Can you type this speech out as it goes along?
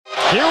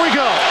Here we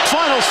go.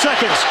 Final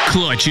seconds.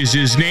 Clutch is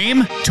his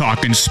name.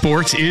 Talking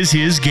sports is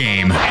his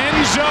game.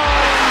 End zone.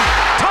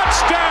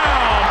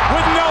 Touchdown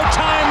with no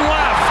time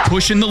left.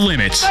 Pushing the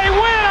limits. They win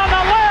on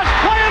the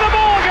last play of the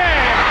ball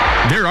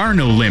game. There are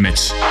no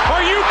limits.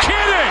 Are you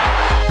kidding?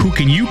 Who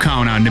can you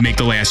count on to make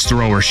the last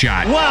throw or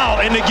shot? Wow,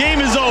 and the game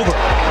is over.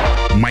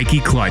 Mikey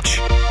Clutch.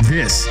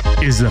 This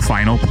is the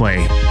final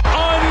play.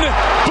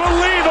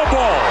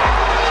 Unbelievable.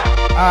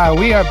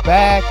 We are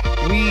back.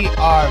 We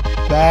are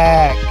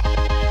back.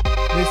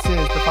 This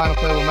is the final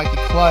play with Mikey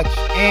Clutch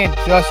and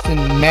Justin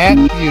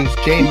Matthews.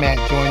 J-Matt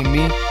joining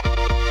me.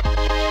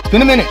 It's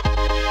been a minute,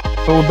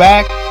 but we're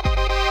back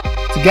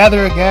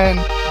together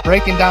again,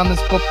 breaking down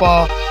this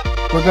football.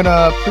 We're going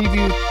to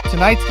preview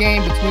tonight's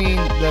game between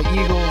the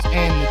Eagles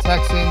and the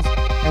Texans.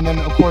 And then,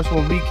 of course,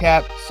 we'll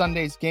recap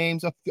Sunday's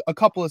games, a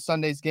couple of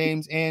Sunday's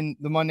games, and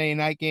the Monday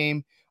night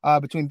game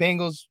between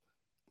Bengals,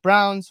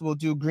 Browns. We'll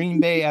do Green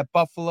Bay at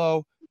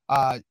Buffalo,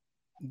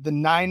 the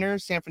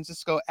Niners, San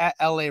Francisco at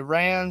LA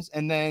Rams.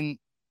 And then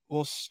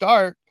we'll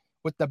start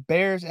with the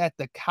Bears at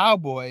the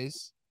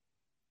Cowboys.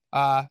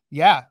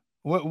 Yeah.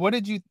 What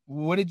did you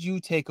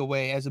take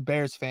away as a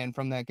Bears fan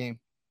from that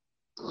game?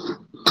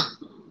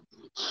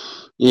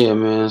 Yeah,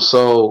 man.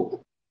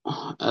 So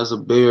as a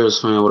Bears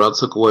fan, what I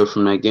took away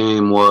from that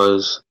game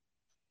was,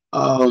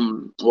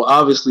 well,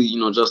 obviously,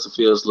 Justin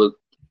Fields looked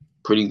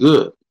pretty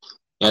good.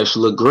 He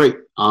actually looked great.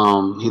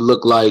 He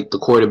looked like the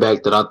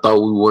quarterback that I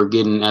thought we were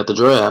getting at the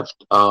draft.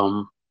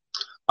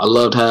 I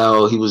loved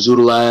how he was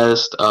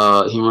utilized.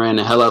 He ran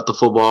the hell out the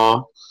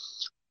football.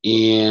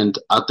 And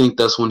I think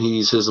that's when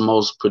he's his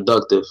most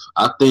productive.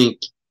 I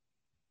think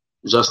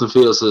Justin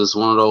Fields is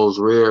one of those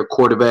rare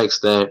quarterbacks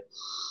that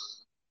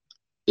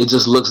it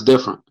just looks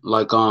different.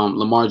 Like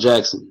Lamar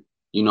Jackson.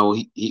 He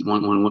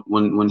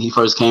when he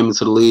first came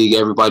into the league,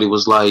 everybody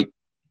was like,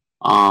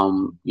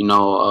 can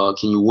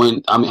you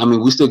win? I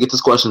mean, we still get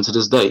this question to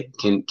this day.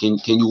 Can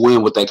you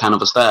win with that kind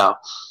of a style?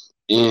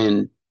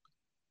 And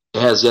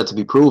it has yet to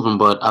be proven,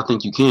 but I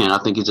think you can. I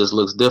think it just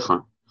looks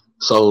different.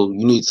 So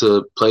you need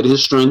to play to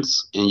his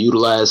strengths and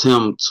utilize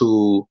him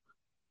to,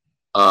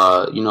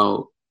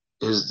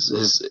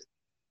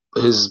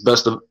 his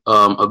best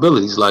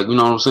abilities. Like, you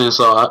know what I'm saying?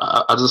 So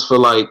I just feel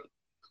like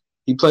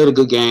he played a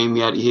good game.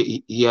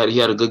 He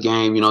had a good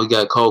game. He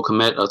got Cole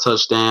Kmet a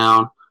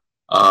touchdown.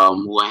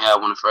 Who ain't had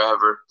one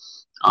forever.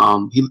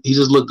 He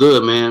just looked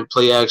good, man.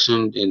 Play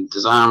action and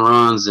design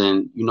runs,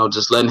 and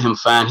just letting him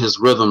find his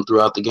rhythm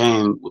throughout the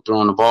game with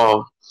throwing the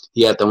ball.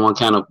 He had that one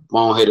kind of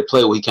bone-headed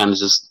play where he kind of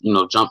just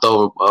jumped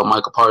over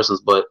Michael Parsons,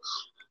 but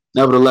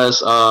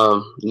nevertheless,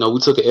 we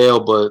took an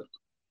L. But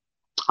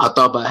I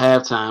thought by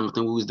halftime, I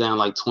think we was down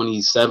like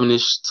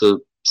 27-ish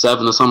to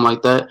 7 or something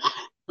like that,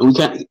 and we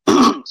kind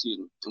of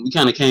we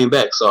kind of came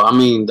back. So I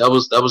mean, that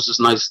was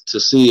just nice to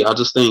see. I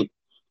just think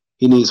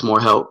he needs more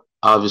help.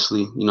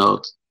 Obviously,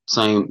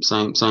 same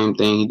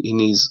thing. He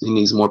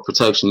needs more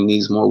protection. He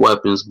needs more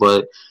weapons,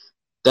 but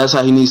that's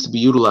how he needs to be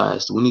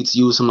utilized. We need to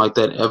use him like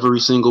that every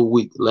single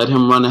week. Let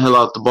him run the hell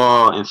out the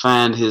ball and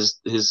find his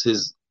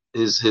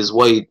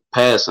way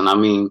passing. I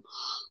mean,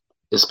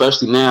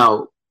 especially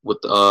now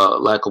with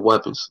lack of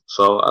weapons.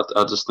 So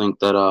I just think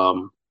that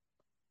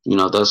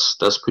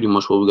that's pretty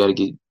much what we got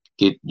to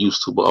get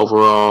used to. But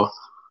overall,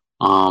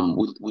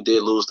 we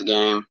did lose the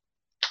game,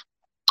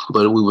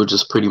 but we were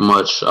just pretty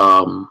much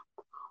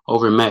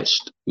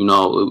overmatched.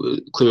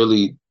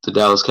 Clearly the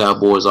Dallas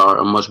Cowboys are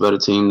a much better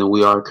team than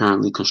we are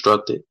currently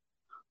constructed.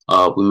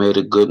 We made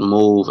a good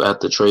move at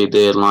the trade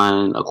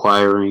deadline,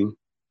 acquiring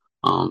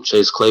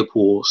Chase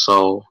Claypool.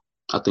 So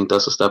I think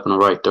that's a step in the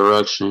right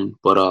direction.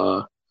 But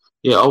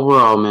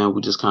overall, man,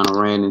 we just kind of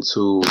ran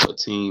into a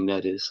team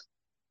that is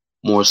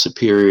more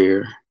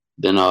superior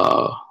than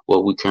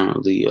what we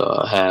currently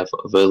have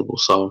available.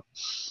 So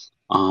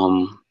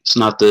it's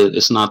not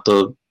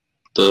the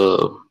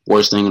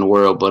worst thing in the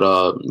world, but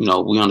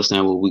we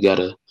understand what we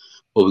gotta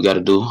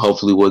do.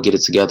 Hopefully we'll get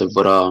it together.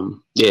 But I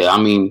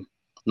mean,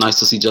 nice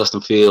to see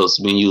Justin Fields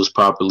being used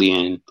properly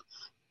and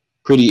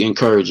pretty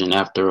encouraging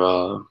after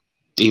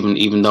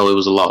even though it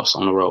was a loss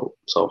on the road.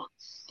 So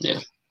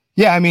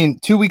I mean,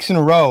 2 weeks in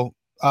a row,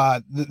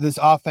 this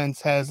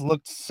offense has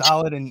looked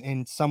solid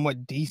and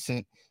somewhat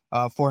decent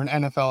for an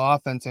NFL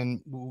offense,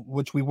 and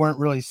which we weren't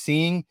really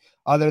seeing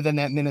other than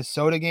that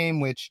Minnesota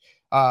game, which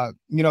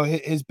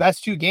his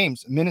best two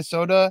games,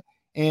 Minnesota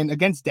and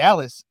against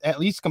Dallas, at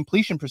least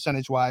completion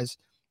percentage wise,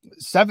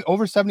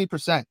 over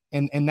 70%.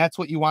 And that's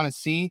what you want to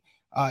see.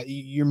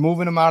 You're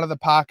moving them out of the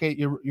pocket.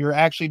 You're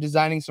actually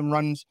designing some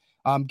runs.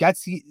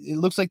 It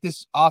looks like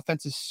this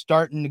offense is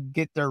starting to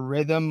get their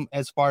rhythm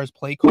as far as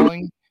play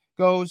calling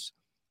goes.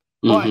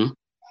 But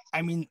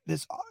I mean,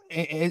 this,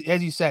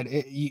 as you said,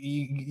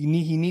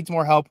 he needs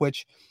more help,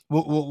 which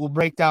we'll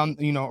break down,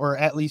 or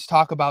at least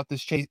talk about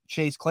this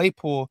Chase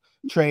Claypool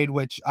trade,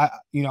 which I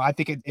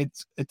think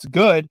it's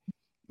good.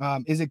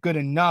 Is it good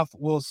enough?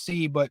 We'll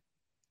see. But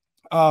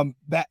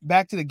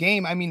back to the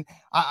game. I mean,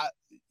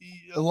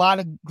 a lot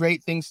of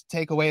great things to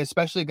take away,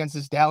 especially against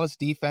this Dallas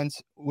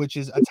defense, which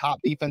is a top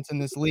defense in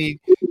this league.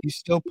 You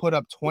still put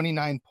up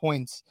 29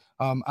 points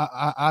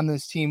on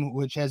this team,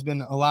 which has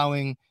been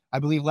allowing, I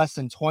believe, less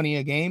than 20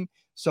 a game.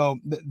 So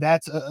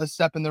that's a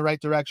step in the right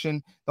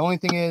direction. The only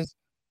thing is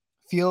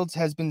Fields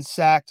has been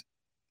sacked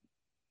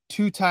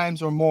 2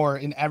 times or more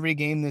in every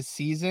game this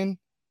season.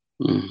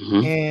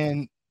 Mm-hmm.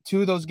 And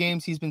 2 of those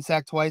games he's been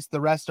sacked twice.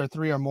 The rest are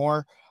 3 or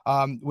more,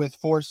 with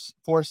four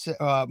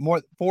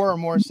or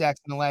more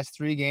sacks in the last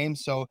 3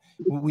 games. So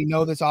we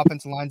know this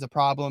offensive line's a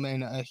problem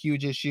and a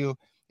huge issue,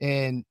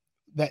 and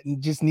that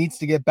just needs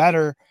to get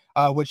better,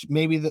 which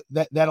maybe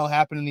that'll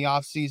happen in the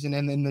offseason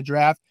and in the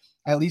draft.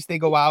 At least they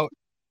go out,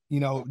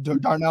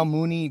 Darnell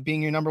Mooney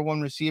being your number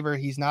 1 receiver.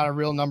 He's not a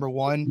real number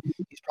 1.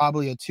 He's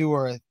probably a 2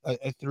 or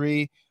a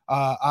 3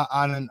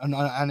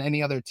 on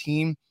any other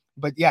team.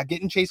 But yeah,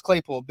 getting Chase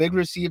Claypool, big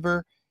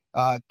receiver,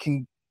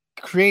 can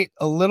create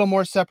a little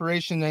more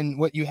separation than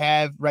what you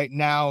have right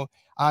now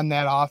on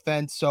that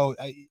offense. So,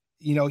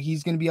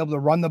 he's going to be able to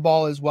run the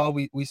ball as well.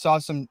 We saw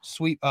some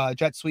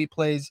jet sweep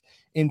plays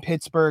in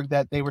Pittsburgh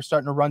that they were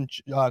starting to run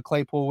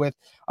Claypool with.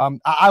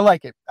 I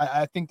like it.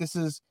 I think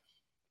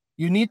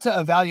you need to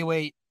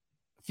evaluate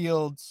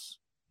Fields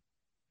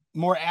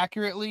more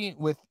accurately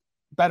with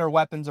better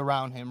weapons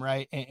around him,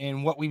 right?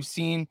 And what we've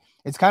seen,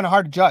 it's kind of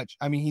hard to judge.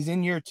 I mean, he's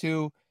in year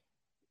 2.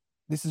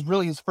 This is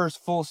really his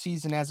first full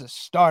season as a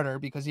starter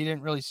because he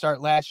didn't really start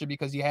last year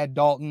because you had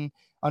Dalton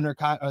under,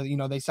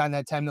 they signed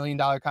that $10 million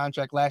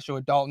contract last year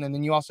with Dalton. And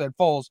then you also had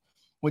Foles,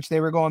 which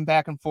they were going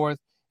back and forth.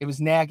 It was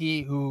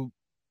Nagy who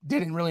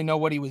didn't really know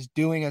what he was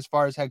doing as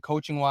far as head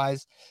coaching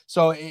wise.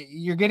 So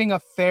you're getting a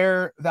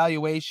fair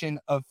valuation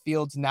of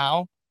Fields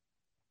now.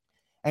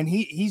 And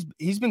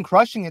he's been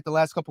crushing it the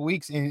last couple of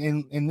weeks.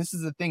 And this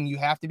is the thing, you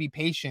have to be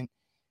patient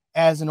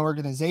as an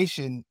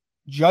organization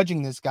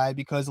judging this guy,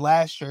 because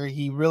last year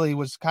he really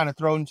was kind of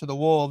thrown to the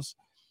wolves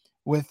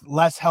with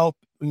less help,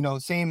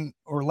 same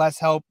or less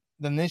help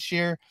than this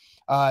year.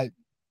 And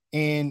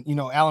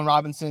Allen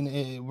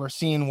Robinson, we're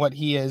seeing what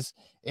he is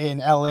in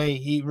LA.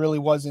 He really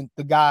wasn't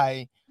the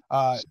guy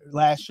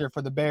last year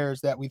for the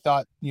Bears that we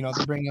thought,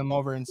 to bring him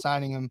over and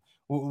signing him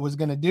was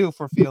going to do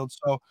for Fields.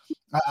 So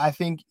I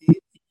think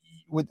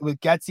with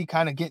Getsy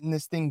kind of getting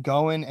this thing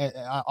going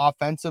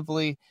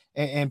offensively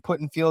and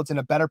putting Fields in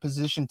a better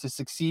position to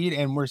succeed.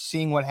 And we're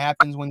seeing what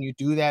happens when you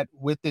do that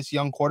with this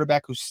young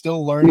quarterback who's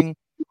still learning,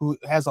 who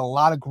has a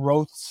lot of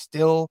growth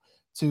still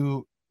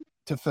to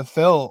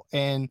fulfill.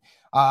 And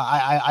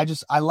I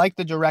like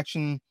the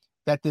direction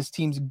that this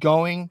team's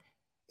going.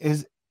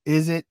 Is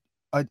it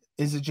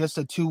just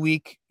a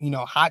 2-week,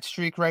 hot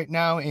streak right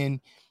now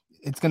and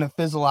it's going to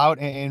fizzle out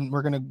and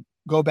we're going to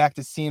go back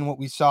to seeing what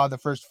we saw the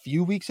first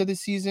few weeks of the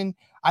season?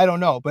 I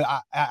don't know, but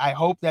I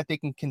hope that they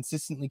can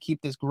consistently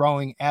keep this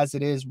growing as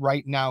it is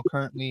right now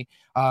currently,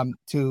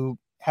 to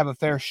have a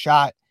fair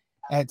shot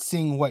at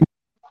seeing what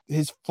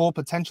his full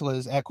potential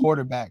is at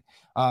quarterback.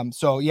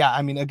 So yeah,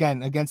 I mean,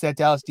 again, against that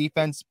Dallas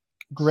defense,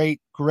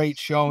 great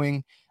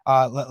showing.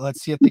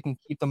 Let's see if they can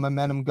keep the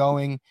momentum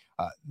going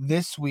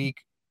this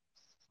week.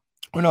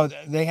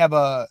 They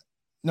have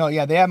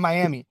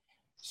Miami.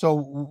 So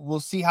we'll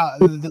see how.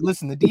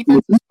 Listen, the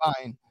defense is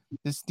fine.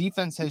 This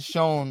defense has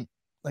shown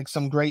like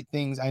some great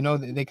things. I know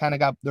that they kind of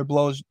got their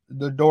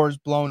doors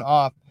blown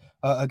off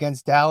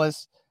against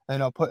Dallas.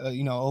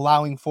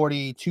 Allowing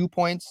 42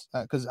 points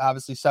because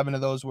obviously 7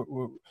 of those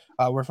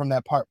were from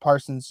that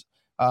Parsons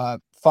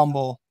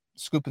fumble,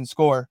 scoop and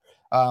score.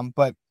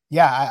 But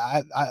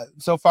yeah, I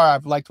so far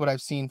I've liked what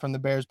I've seen from the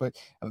Bears. But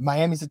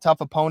Miami's a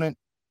tough opponent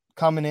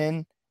coming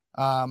in.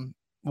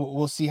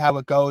 We'll see how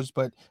it goes,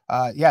 but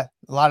yeah,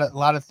 a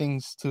lot of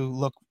things to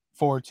look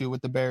forward to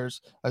with the Bears,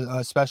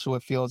 especially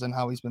with Fields and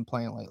how he's been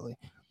playing lately.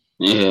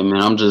 Yeah,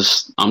 man, I'm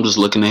just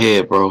looking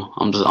ahead, bro.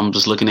 I'm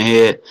just looking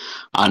ahead.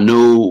 I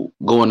knew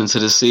going into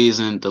the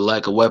season the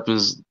lack of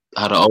weapons,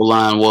 how the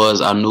O-line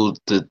was. I knew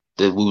that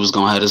we was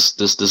gonna have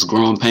this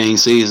growing pain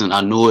season.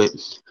 I knew it.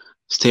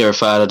 Was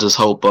terrified. I just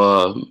hope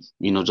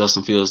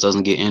Justin Fields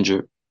doesn't get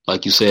injured.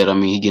 Like you said, I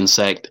mean, he getting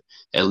sacked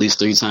at least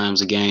 3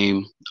 times a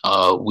game.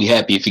 We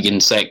happy if he getting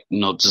sacked,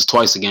 just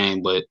twice a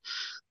game, but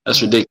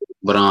that's ridiculous.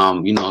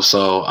 But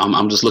so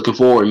I'm just looking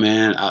forward,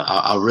 man.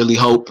 I really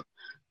hope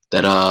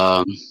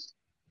that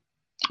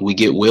we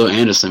get Will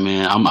Anderson,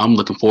 man. I'm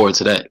looking forward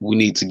to that. We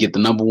need to get the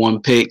number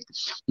 1 pick,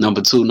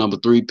 number 2, number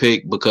 3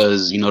 pick,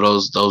 because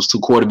those 2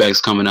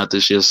 quarterbacks coming out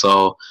this year.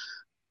 So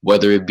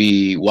whether it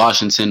be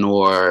Washington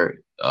or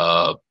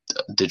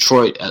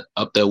Detroit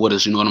up there with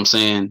us, you know what I'm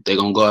saying? They're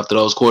gonna go after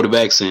those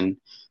quarterbacks, and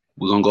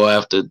we're gonna go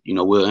after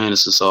Will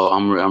Anderson. So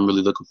I'm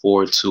really looking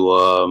forward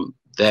to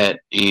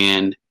that.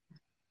 And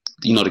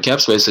the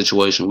cap space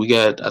situation, we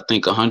got, I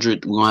think,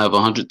 100. We're gonna have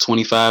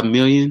 125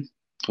 million,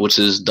 which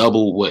is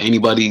double what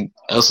anybody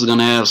else is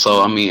gonna have.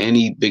 So I mean,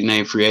 any big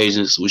name free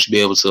agents, we should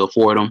be able to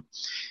afford them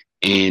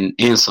and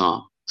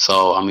some.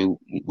 So I mean,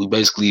 we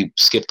basically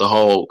skipped the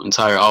whole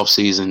entire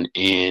offseason,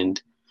 and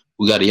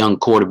we got a young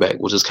quarterback,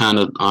 which is kind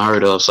of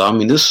unheard of. So I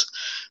mean, this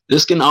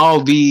can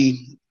all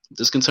be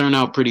this can turn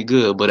out pretty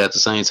good. But at the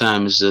same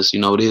time, it's just,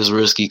 it is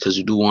risky because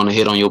you do want to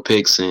hit on your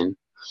picks, and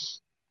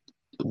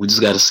we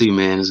just got to see,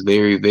 man. It's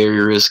very, very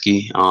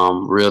risky.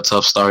 Real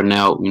tough starting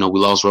out. We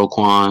lost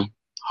Roquan,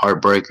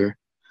 heartbreaker.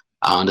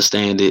 I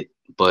understand it,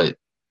 but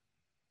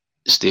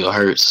it still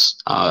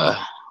hurts.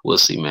 We'll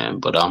see, man.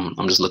 But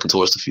I'm just looking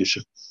towards the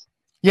future.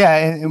 Yeah,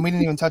 and we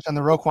didn't even touch on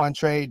the Roquan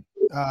trade.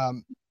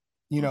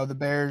 The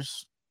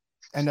Bears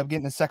end up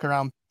getting a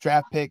second-round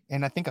draft pick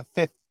and I think a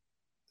fifth.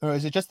 Or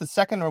is it just the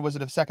second, or was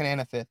it a second and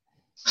a fifth?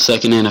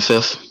 Second and a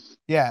fifth.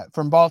 Yeah,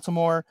 from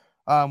Baltimore,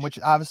 which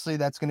obviously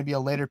that's going to be a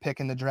later pick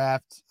in the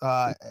draft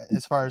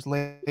as far as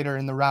later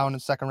in the round,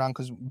 second round,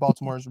 because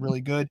Baltimore is really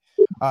good.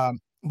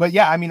 But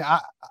yeah, I mean,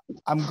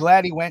 I'm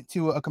glad he went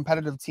to a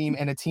competitive team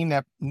and a team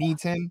that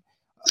needs him.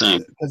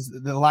 Because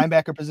the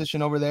linebacker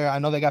position over there, I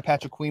know they got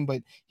Patrick Queen,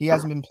 but he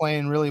hasn't been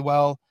playing really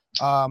well.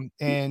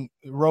 And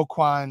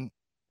Roquan,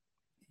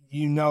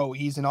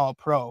 he's an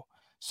all-pro.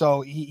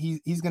 So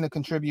he's going to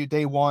contribute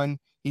day one.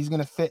 He's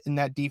going to fit in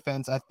that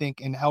defense, I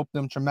think, and help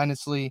them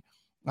tremendously.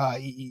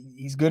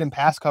 He's good in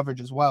pass coverage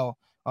as well,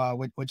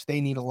 which they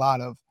need a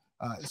lot of.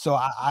 So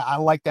I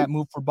like that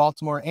move for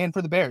Baltimore and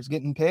for the Bears,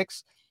 getting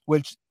picks,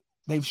 which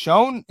they've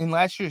shown in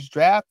last year's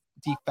draft,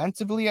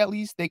 defensively at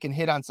least, they can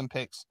hit on some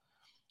picks.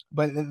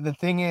 But the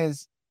thing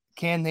is,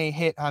 can they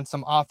hit on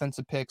some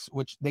offensive picks,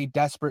 which they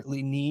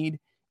desperately need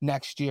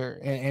next year?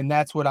 And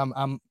that's what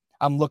I'm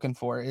looking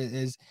for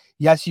is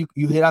yes, you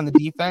hit on the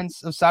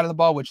defensive side of the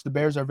ball, which the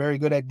Bears are very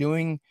good at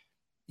doing,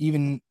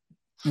 even,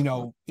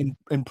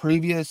 in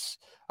previous,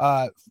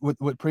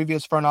 with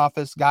previous front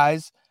office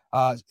guys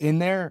in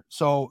there.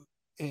 So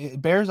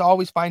Bears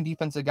always find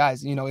defensive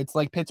guys, it's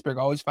like Pittsburgh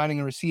always finding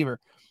a receiver.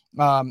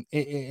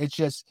 It's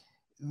just,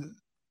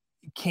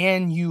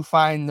 can you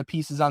find the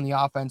pieces on the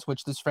offense,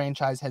 which this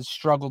franchise has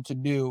struggled to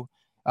do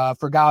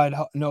for God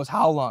knows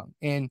how long.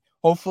 And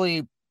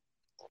hopefully,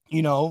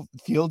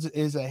 Fields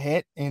is a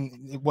hit,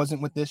 and it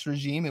wasn't with this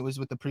regime, it was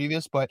with the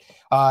previous, but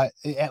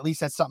at least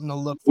that's something to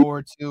look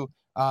forward to.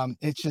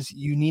 It's just,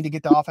 you need to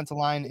get the offensive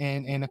line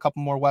and a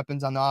couple more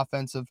weapons on the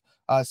offensive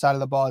side of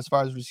the ball as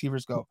far as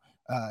receivers go.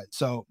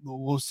 So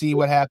we'll see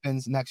what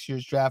happens next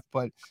year's draft,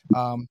 but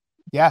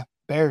yeah,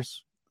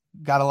 Bears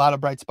got a lot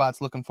of bright spots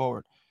looking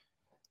forward.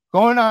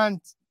 Going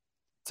on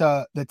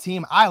to the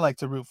team I like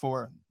to root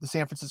for, the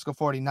San Francisco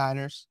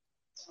 49ers.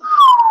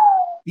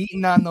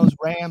 Beating on those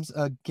Rams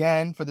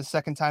again for the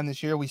second time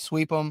this year. We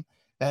sweep them.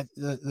 That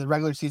the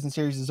regular season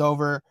series is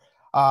over.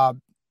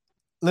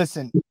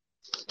 Listen,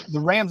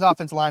 the Rams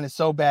offensive line is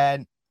so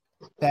bad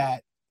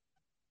that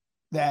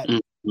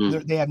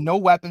they have no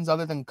weapons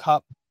other than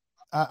Kupp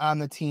on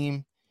the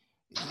team.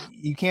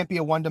 You can't be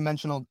a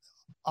one-dimensional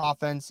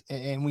offense,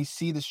 and we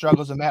see the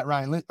struggles of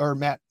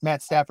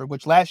Matt Stafford,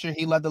 which last year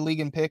he led the league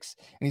in picks,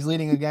 and he's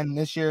leading again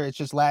this year. It's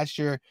just last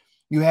year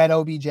you had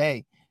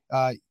OBJ.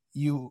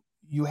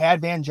 You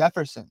had Van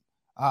Jefferson,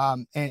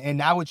 and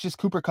now it's just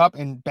Cooper Kupp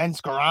and Ben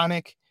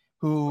Skoranek,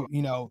 who,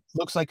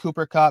 looks like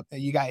Cooper Kupp.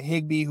 You got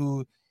Higbee,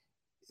 who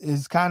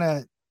is kind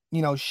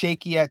of,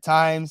 shaky at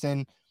times,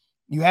 and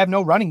you have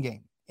no running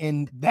game.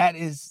 And that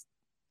is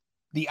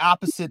the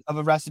opposite of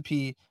a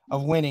recipe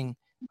of winning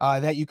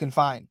that you can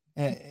find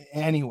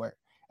anywhere.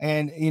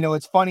 And,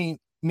 it's funny,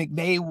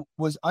 McVay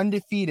was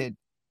undefeated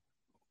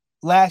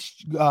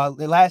last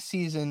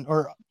season,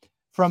 or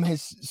from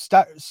his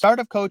start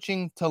of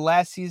coaching to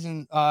last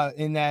season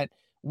in that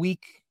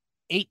week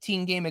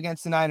 18 game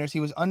against the Niners. He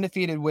was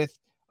undefeated with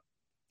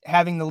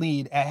having the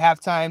lead at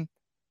halftime.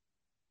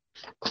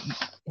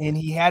 And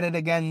he had it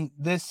again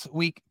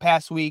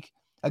past week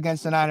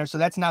against the Niners. So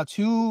that's now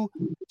two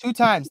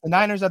times. The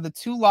Niners are the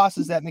two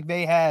losses that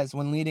McVay has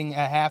when leading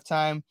at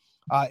halftime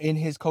in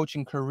his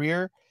coaching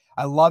career.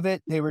 I love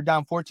it. They were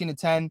down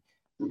 14-10.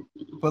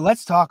 But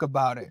let's talk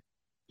about it.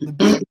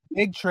 The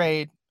big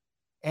trade.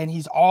 And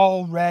he's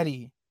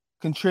already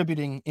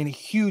contributing in a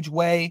huge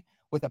way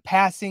with a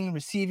passing,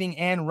 receiving,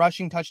 and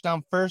rushing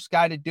touchdown. First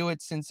guy to do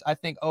it since, I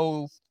think,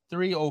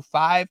 03,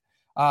 05.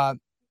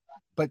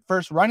 But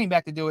first running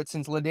back to do it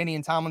since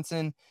LaDainian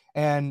Tomlinson.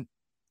 And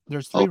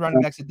there's three running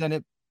backs that did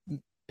it.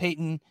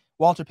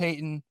 Walter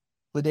Payton,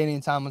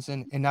 LaDainian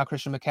Tomlinson, and now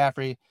Christian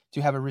McCaffrey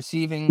to have a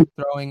receiving,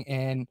 throwing,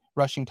 and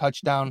rushing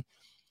touchdown.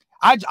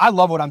 I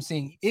love what I'm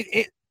seeing.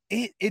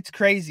 It's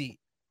crazy.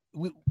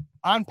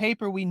 On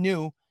paper, we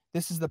knew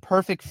this is the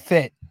perfect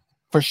fit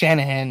for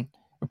Shanahan,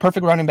 a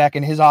perfect running back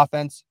in his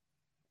offense.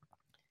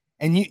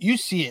 And you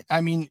see it.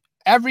 I mean,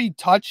 every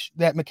touch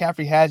that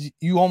McCaffrey has,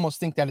 you almost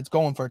think that it's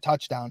going for a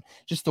touchdown.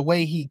 Just the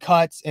way he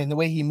cuts and the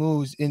way he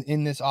moves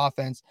in this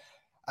offense.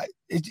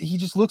 He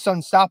just looks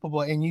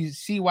unstoppable. And you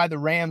see why the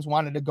Rams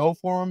wanted to go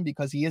for him,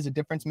 because he is a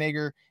difference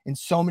maker in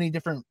so many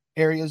different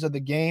areas of the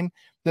game.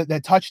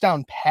 The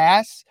touchdown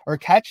pass or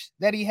catch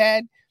that he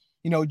had,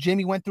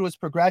 Jimmy went through his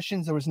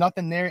progressions. There was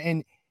nothing there.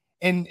 And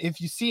if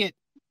you see it,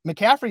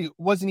 McCaffrey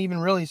wasn't even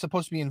really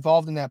supposed to be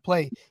involved in that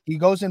play. He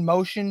goes in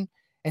motion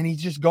and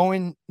he's just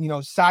going,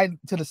 side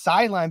to the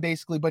sideline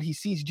basically, but he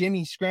sees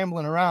Jimmy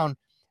scrambling around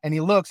and he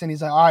looks and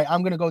he's like, all right,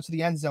 I'm going to go to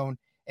the end zone.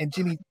 And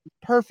Jimmy,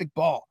 perfect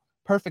ball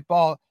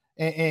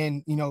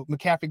and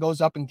McCaffrey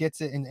goes up and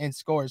gets it and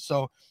scores.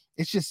 So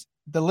it's just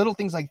the little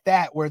things like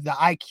that where the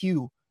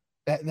IQ,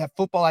 that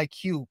football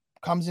IQ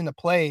comes into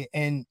play,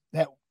 and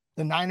that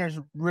the Niners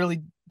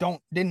really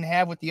didn't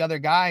have with the other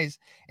guys,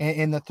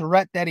 and the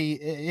threat that he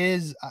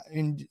is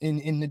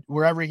in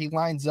wherever he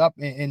lines up,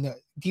 and the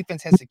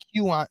defense has to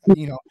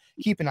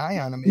keep an eye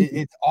on him.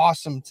 It's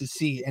awesome to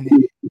see, and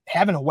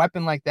having a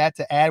weapon like that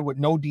to add with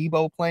no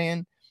Debo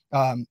playing,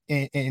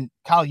 and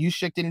Kyle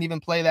Juszczyk didn't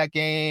even play that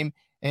game,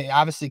 and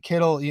obviously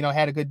Kittle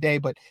had a good day,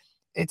 but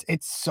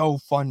it's so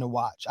fun to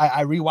watch.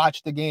 I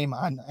rewatched the game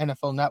on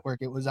NFL Network.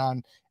 It was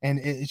on, and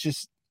it's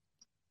just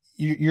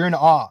you're in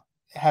awe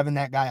having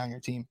that guy on your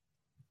team.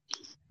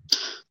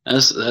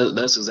 That's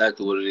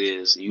exactly what it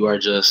is. You are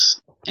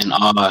just in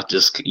awe,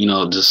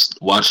 just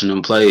watching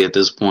them play at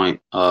this point.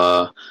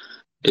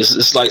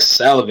 It's like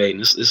salivating.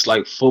 It's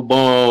like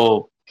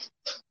football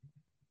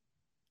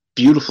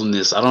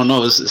beautifulness. I don't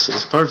know.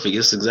 It's perfect.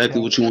 It's exactly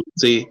what you want to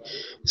see.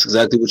 It's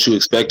exactly what you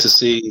expect to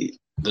see.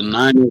 The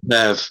Niners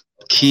have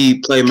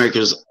key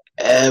playmakers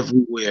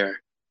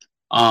everywhere.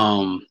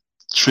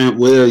 Trent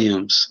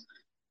Williams.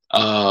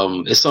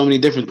 It's so many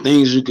different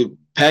things you could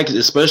package,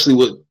 especially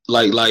with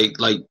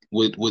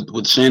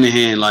with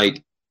Shanahan,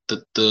 like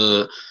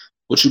the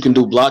what you can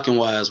do blocking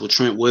wise with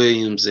Trent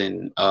Williams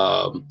and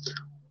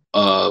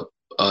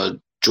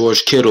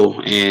George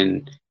Kittle,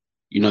 and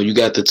you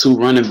got the two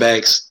running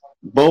backs.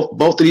 Both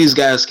of these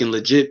guys can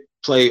legit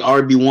play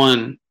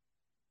RB1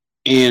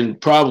 and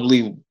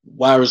probably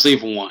wide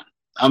receiver 1.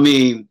 I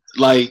mean,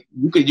 like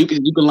you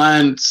can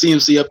line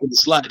CMC up in the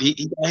slot.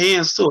 He got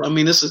hands too. I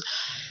mean, it's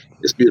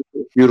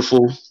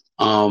beautiful.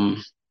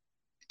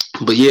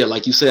 But yeah,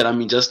 like you said, I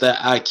mean, just that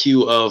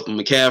IQ of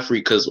McCaffrey,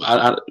 because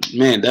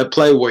that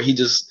play where he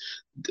just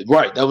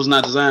that was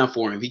not designed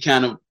for him. He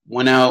kind of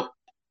went out,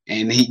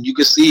 and you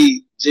could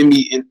see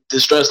Jimmy in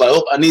distress, like,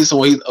 oh, I need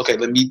someone. Okay,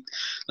 let me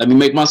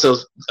make myself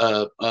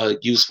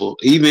useful.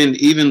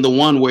 Even the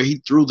one where he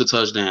threw the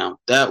touchdown,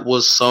 that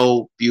was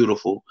so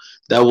beautiful.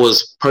 That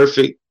was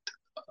perfect.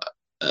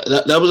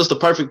 That was just a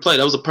perfect play.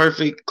 That was a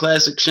perfect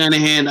classic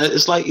Shanahan.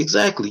 It's like,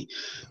 exactly.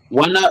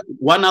 Why not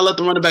let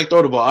the running back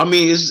throw the ball? I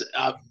mean, it's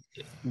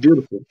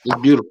beautiful.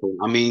 It's beautiful.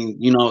 I mean,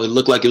 it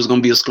looked like it was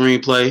going to be a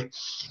screenplay.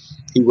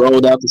 He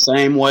rolled out the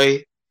same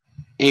way,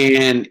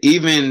 and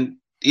even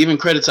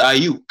credit to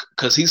Ayuk,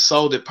 because he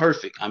sold it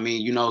perfect. I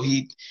mean,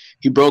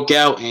 he broke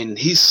out and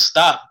he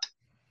stopped,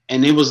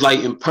 and it was like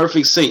in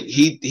perfect sync.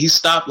 He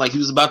stopped like he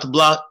was about to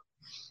block,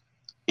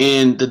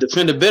 and the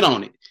defender bit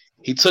on it.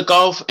 He took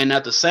off, and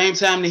at the same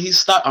time that he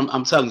stopped,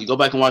 I'm telling you, go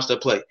back and watch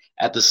that play.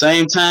 At the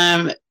same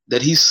time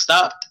that he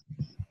stopped,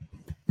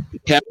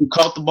 Captain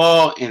caught the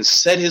ball and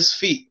set his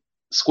feet,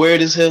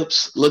 squared his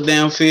hips, looked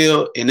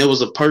downfield, and it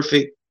was a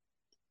perfect.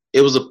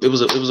 It was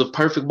a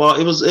perfect ball.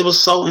 It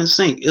was so in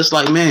sync. It's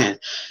like, man,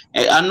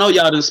 I know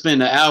y'all didn't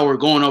spend an hour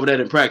going over that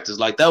in practice.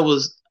 Like, that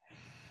was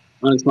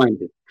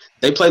unexplainable.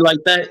 They play like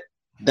that.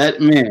 That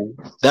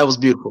was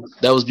beautiful.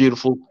 That was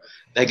beautiful.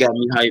 That got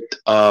me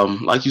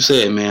hyped. Like you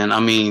said, man. I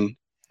mean,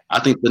 I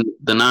think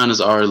the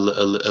Niners are a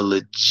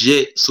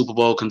legit Super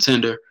Bowl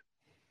contender.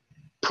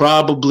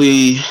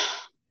 Probably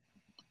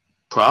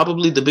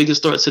the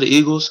biggest threat to the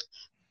Eagles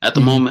at the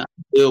moment.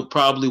 I still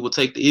probably will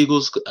take the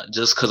Eagles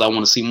just because I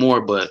want to see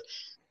more. But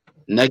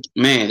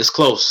it's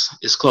close.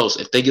 It's close.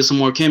 If they get some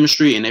more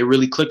chemistry and they're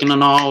really clicking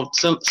on all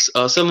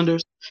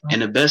cylinders,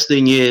 and the best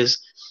thing is,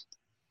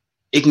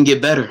 it can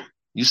get better.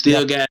 You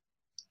still got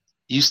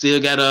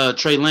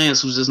Trey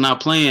Lance, who's just not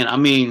playing. I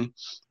mean,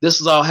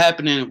 this is all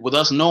happening with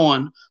us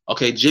knowing,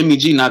 okay, Jimmy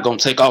G not gonna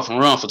take off and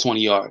run for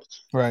 20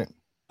 yards. Right.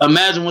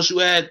 Imagine what you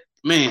had,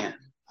 man.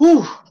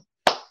 Whew.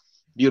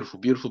 Beautiful,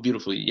 beautiful,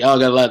 beautiful. Y'all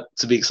got a lot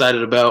to be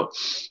excited about.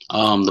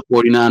 The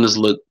 49ers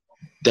look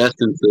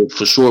destined to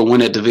for sure win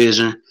that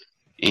division,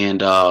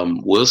 and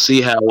we'll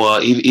see how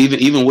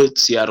even with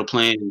Seattle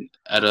playing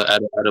at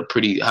a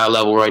pretty high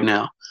level right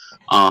now.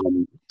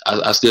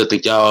 I still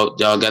think y'all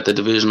got the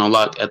division on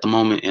lock at the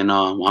moment, and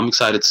I'm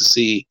excited to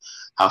see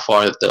how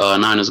far the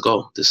Niners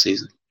go this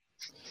season.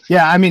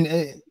 Yeah, I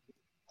mean,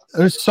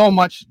 there's so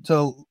much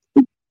to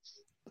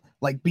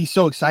be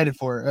so excited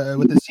for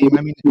with this team.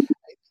 I mean,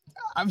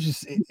 I was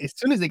just, as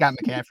soon as they got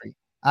McCaffrey,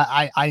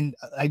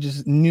 I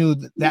just knew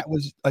that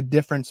was a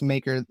difference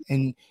maker,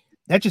 and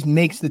that just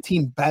makes the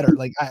team better.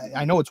 Like,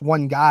 I know it's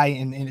one guy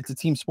and it's a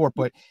team sport,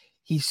 but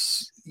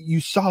you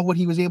saw what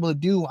he was able to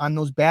do on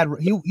those bad.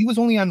 He was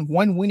only on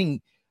one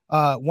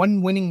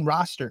winning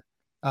roster,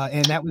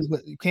 and that was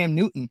with Cam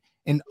Newton.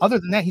 And other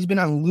than that, he's been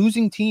on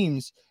losing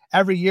teams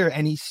every year,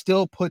 and he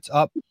still puts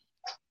up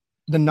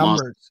the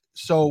numbers.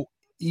 So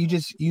you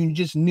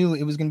just knew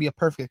it was going to be a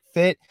perfect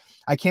fit.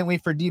 I can't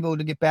wait for Debo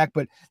to get back,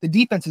 but the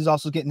defense is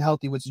also getting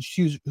healthy, which is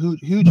huge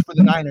for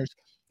the Niners.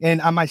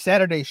 And on my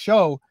Saturday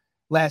show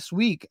last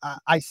week,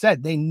 I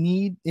said they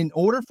need, in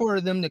order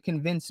for them to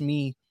convince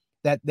me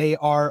that they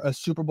are a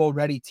Super Bowl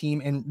ready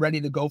team and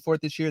ready to go for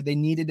it this year, they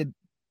needed to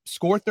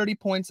score 30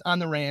 points on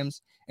the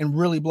Rams and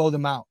really blow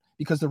them out,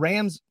 because the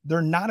Rams,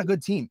 they're not a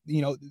good team.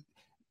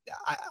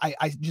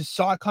 I just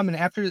saw it coming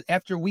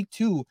after week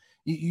 2.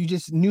 You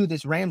just knew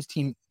this Rams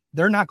team,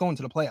 they're not going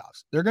to the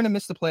playoffs. They're going to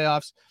miss the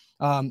playoffs.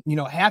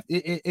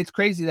 It's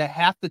crazy that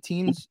half the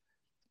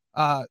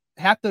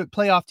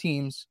playoff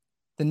teams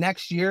the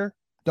next year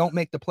don't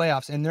make the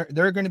playoffs, and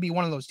they're going to be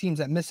one of those teams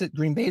that miss it.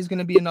 Green Bay is going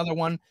to be another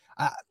one.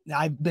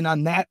 I've been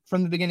on that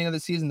from the beginning of the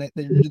season. That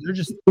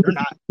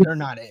they're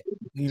not it.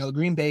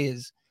 Green Bay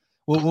is.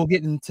 We'll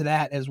get into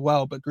that as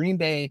well, but Green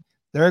Bay,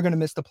 they're going to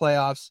miss the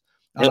playoffs.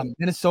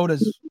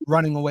 Minnesota's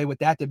running away with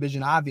that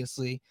division,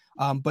 obviously.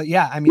 But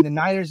yeah, I mean, the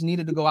Niners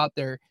needed to go out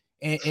there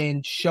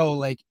and show,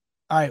 like,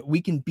 all right,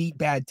 we can beat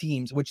bad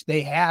teams, which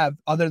they have.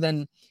 Other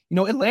than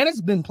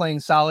Atlanta's been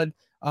playing solid.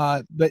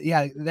 But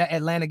yeah, that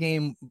Atlanta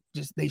game,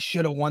 just they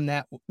should have won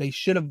that. They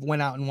should have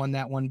went out and won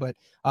that one, but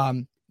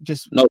went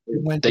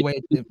the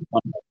way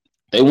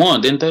they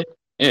won, didn't they?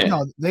 Yeah.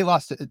 No, they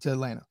lost to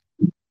Atlanta.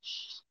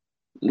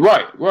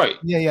 Right.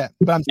 Yeah.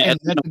 But I'm saying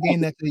that's the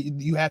game that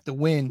you have to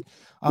win.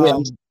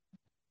 I'm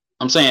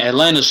saying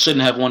Atlanta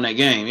shouldn't have won that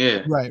game.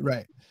 Yeah.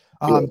 Right.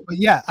 But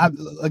yeah,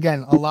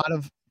 again, a lot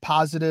of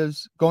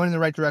positives going in the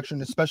right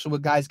direction, especially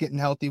with guys getting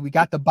healthy. We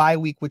got the bye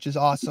week, which is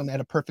awesome, at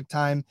a perfect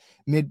time,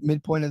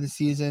 midpoint of the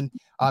season.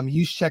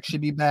 Juszczyk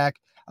should be back.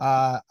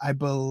 I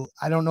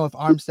don't know if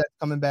Armstead's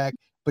coming back,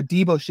 but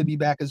Debo should be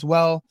back as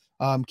well.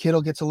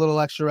 Kittle gets a little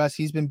extra rest.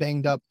 He's been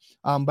banged up.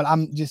 But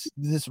I'm just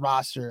this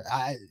roster.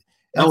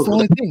 That's the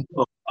only thing.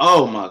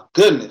 Oh my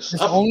goodness.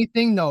 That's the only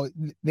thing, though.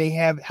 They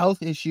have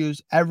health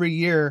issues every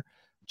year,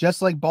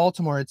 just like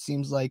Baltimore, it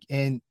seems like.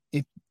 And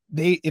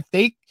if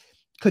they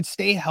could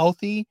stay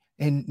healthy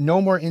and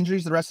no more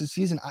injuries the rest of the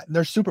season,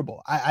 they're Super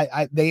Bowl.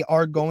 They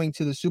are going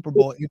to the Super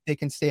Bowl if they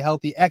can stay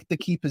healthy at the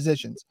key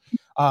positions.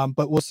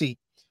 But we'll see.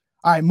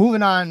 All right,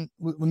 moving on.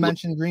 We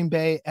mentioned Green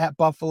Bay at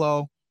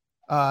Buffalo.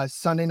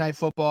 Sunday Night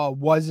Football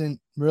wasn't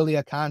really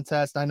a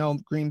contest. I know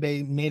Green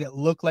Bay made it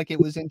look like it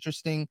was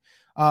interesting,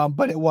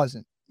 but it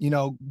wasn't.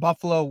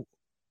 Buffalo,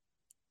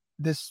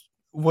 this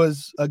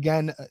was,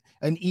 again,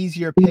 an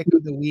easier pick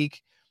of the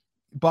week.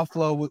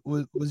 Buffalo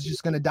was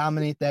just going to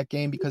dominate that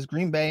game because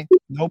Green Bay,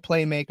 no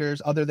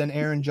playmakers other than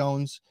Aaron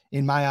Jones,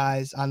 in my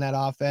eyes, on that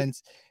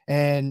offense.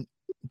 And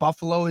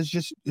Buffalo is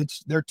just,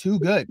 they're too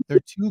good. They're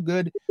too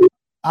good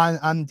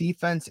on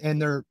defense,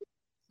 and they're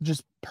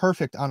just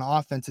perfect on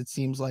offense, it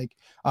seems like.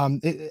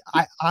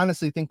 I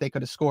honestly think they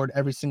could have scored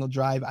every single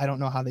drive. I don't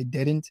know how they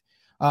didn't.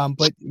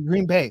 But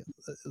Green Bay,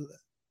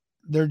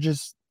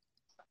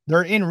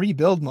 they're in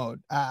rebuild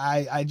mode.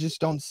 I just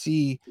don't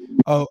see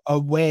a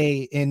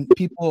way. And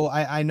people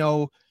I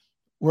know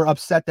were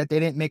upset that they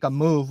didn't make a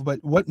move, but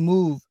what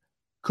move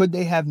could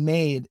they have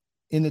made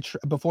in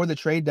before the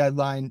trade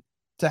deadline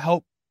to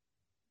help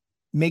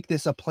make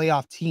this a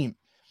playoff team?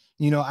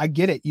 I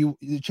get it.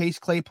 Chase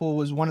Claypool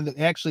was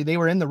actually they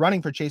were in the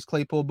running for Chase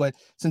Claypool, but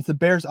since the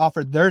Bears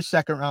offered their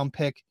second round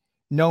pick,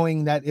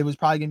 knowing that it was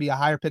probably going to be a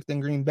higher pick than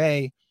Green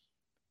Bay,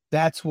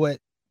 that's what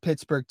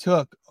Pittsburgh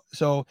took.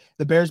 So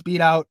the Bears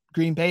beat out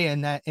Green Bay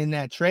in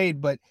that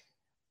trade, but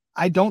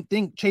I don't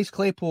think Chase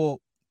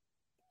Claypool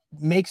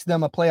makes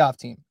them a playoff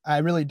team. I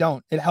really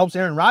don't. It helps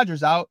Aaron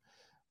Rodgers out,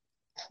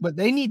 but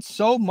they need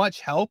so much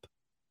help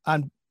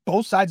on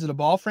both sides of the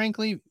ball,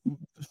 frankly.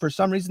 For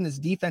some reason, this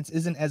defense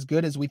isn't as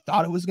good as we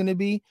thought it was going to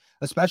be,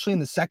 especially in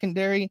the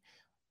secondary.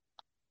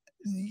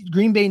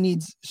 Green Bay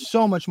needs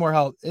so much more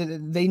help.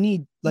 They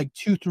need like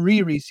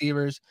 2-3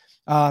 receivers.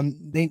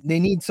 They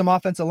need some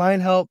offensive line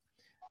help.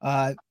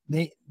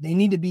 They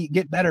need to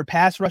get better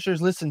pass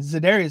rushers. Listen,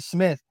 Zadarius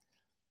Smith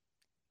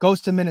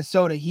goes to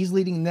Minnesota. He's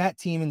leading that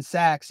team in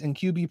sacks and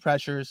QB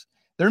pressures.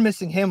 They're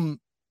missing him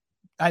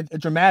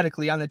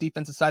dramatically on the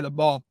defensive side of the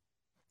ball.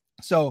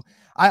 So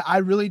I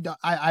really don't.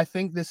 I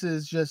think this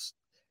is just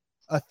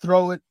a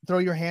throw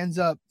your hands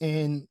up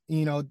and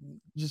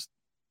just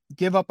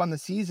give up on the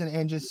season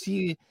and just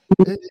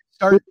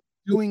start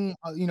doing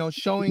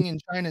showing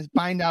and trying to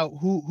find out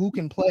who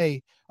can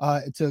play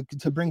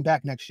to bring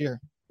back next year.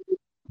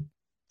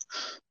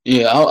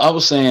 Yeah, I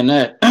was saying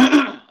that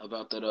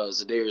about that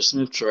Zadarius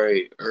Smith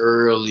trade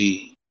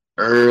early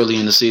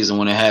in the season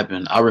when it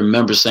happened. I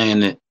remember saying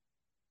that.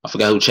 I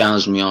forgot who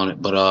challenged me on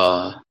it,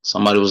 but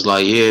somebody was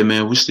like, "Yeah,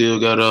 man, we still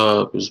got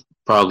it was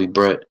probably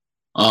Brett.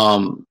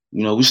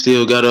 We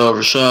still got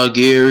Rashad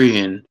Gary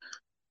and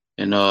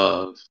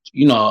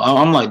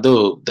I'm like,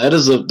 dude, that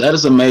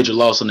is a major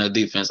loss on that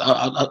defense."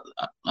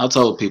 I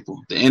told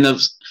people the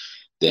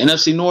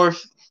NFC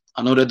North,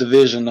 I know that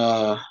division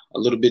a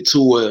little bit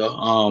too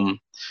well.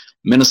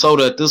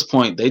 Minnesota at this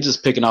point, they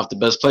just picking off the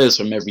best players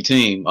from every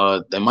team.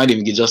 They might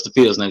even get Justin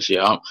Fields next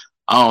year.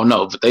 I don't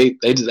know, but they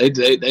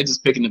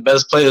just picking the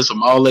best players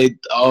from all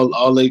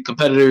they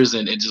competitors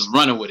and just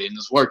running with it, and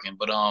it's working.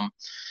 But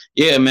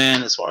yeah,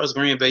 man, as far as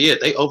Green Bay, yeah,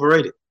 they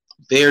overrated,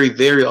 very,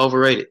 very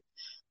overrated.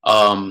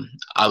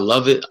 I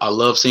love it. I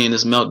love seeing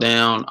this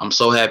meltdown. I'm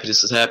so happy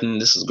this is happening.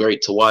 This is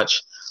great to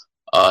watch.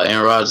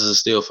 Aaron Rodgers is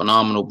still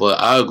phenomenal, but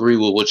I agree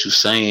with what you're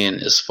saying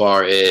as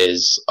far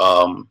as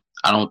I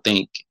don't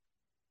think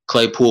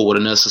Claypool would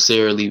have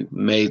necessarily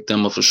made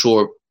them a for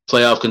sure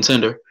playoff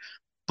contender.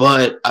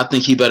 but I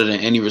think he better than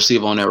any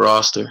receiver on that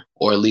roster,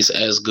 or at least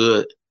as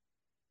good.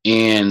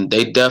 And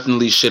they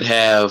definitely should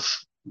have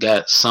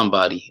got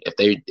somebody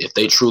if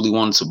they truly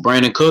wanted to.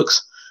 Brandon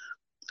Cooks,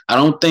 I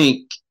don't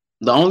think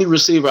the only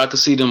receiver I could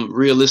see them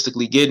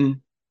realistically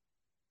getting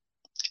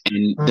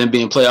and them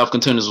being playoff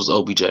contenders was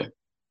OBJ.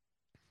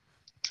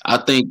 I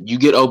think you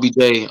get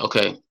OBJ,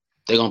 okay,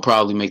 they're gonna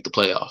probably make the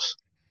playoffs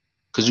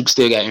because you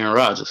still got Aaron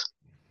Rodgers.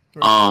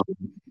 Right.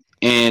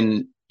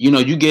 And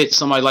you get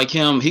somebody like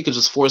him, he could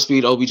just force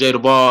feed OBJ the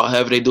ball.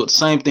 However they do it. The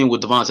same thing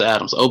with Devonta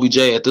Adams. OBJ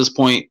at this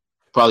point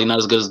probably not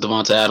as good as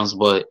Devonta Adams,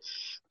 but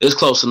it's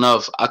close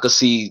enough. I could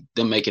see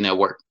them making that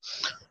work.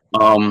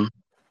 Like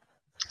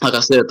I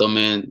said though,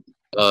 man,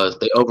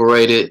 they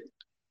overrated.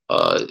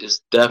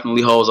 It's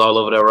definitely holes all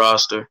over their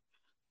roster.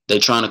 They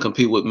trying to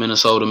compete with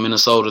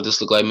Minnesota.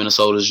 This look like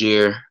Minnesota's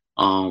year.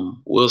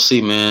 We'll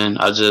see, man.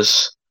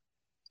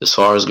 As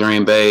far as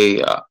Green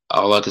Bay,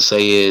 all I can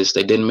say is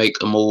they didn't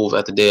make a move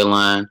at the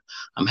deadline.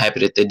 I'm happy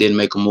that they didn't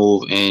make a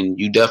move, and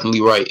you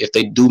definitely right. If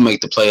they do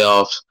make the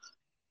playoffs,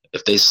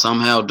 if they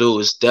somehow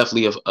do, it's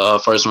definitely a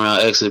first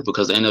round exit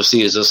because the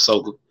NFC is just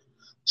so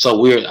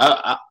weird.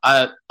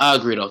 I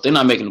agree though. They're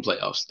not making the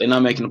playoffs.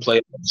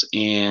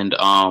 And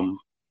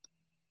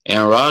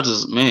Aaron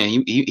Rodgers,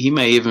 man, he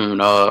may even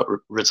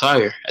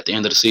retire at the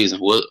end of the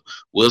season.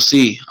 We'll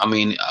see. I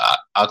mean,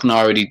 I can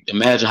already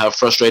imagine how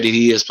frustrated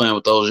he is playing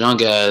with those young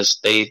guys.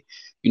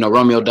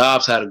 Romeo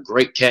Doubs had a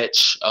great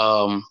catch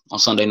on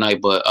Sunday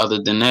night, but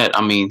other than that,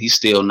 I mean, he's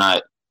still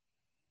not.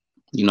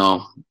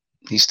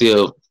 He's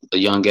still a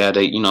young guy.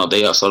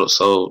 They are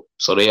so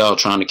they all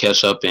trying to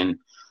catch up and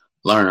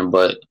learn.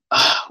 But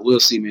we'll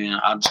see, man.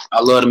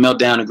 I love the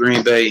meltdown of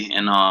Green Bay,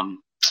 and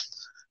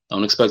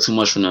don't expect too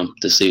much from them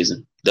this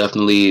season.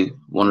 Definitely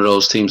one of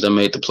those teams that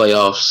made the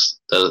playoffs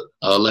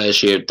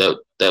last year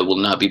that will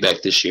not be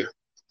back this year.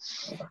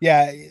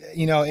 Yeah,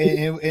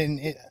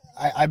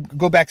 I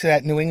go back to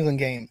that New England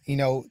game.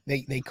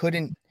 They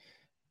couldn't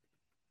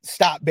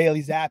stop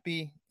Bailey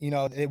Zappi.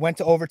 It went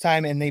to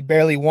overtime and they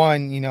barely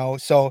won.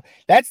 So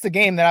that's the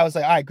game that I was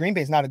like, all right, Green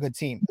Bay's not a good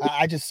team.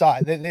 I just saw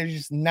it. They're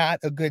just not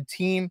a good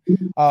team.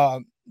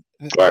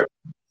 Right.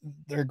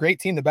 They're a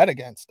great team to bet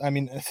against. I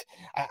mean,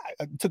 I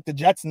took the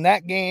Jets in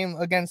that game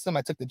against them.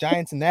 I took the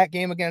Giants in that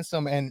game against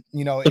them. And,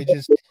 it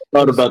just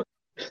thought about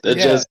the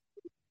Jets.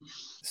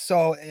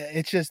 So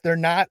it's just, they're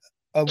not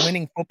a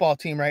winning football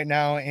team right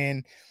now.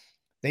 And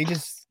they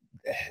just,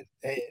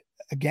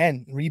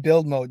 again,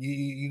 rebuild mode.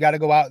 You got to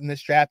go out in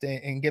this draft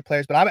and get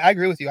players. But I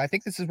agree with you. I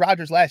think this is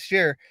Rodgers' last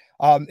year.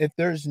 If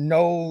there's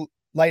no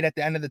light at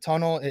the end of the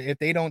tunnel, if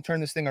they don't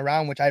turn this thing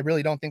around, which I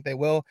really don't think they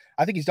will,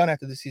 I think he's done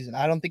after the season.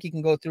 I don't think he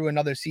can go through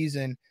another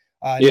season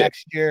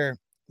next year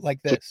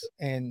like this.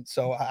 And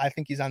so I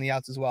think he's on the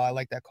outs as well. I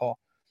like that call.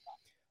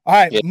 All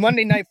right. Yeah.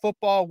 Monday Night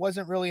Football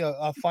wasn't really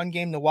a fun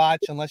game to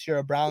watch unless you're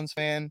a Browns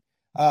fan.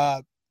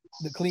 The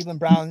Cleveland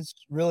Browns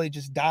really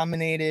just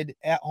dominated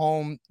at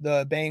home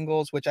the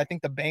Bengals, which I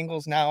think the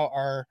Bengals now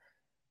are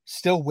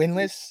still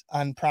winless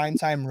on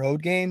primetime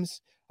road games.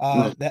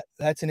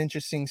 That's an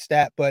interesting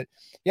stat, but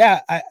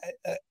yeah,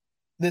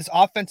 this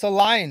offensive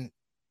line,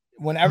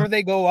 whenever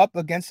they go up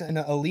against an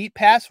elite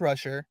pass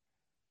rusher,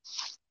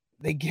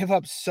 they give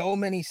up so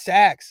many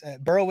sacks.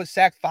 Burrow was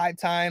sacked 5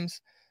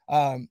 times.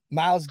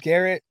 Myles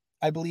Garrett,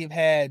 I believe,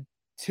 had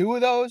 2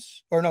 of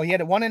those, or no, he had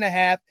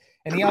 1.5,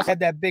 and he also had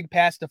that big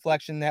pass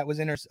deflection that was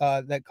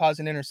that caused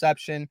an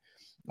interception.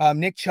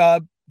 Nick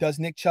Chubb does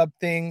Nick Chubb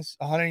things,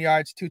 100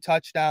 yards, 2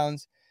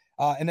 touchdowns,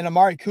 and then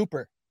Amari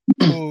Cooper,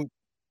 who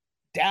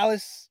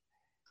Dallas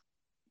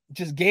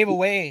just gave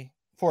away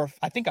for,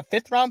 I think, a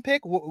 5th-round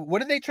pick. What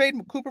did they trade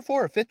Cooper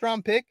for? A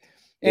 5th-round pick?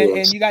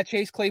 And you got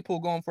Chase Claypool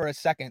going for a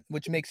 2nd,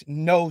 which makes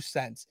no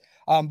sense.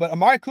 But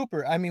Amari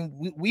Cooper, I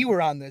mean, we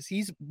were on this.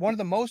 He's one of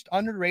the most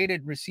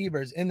underrated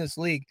receivers in this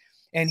league,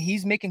 and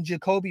he's making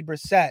Jacoby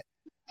Brissett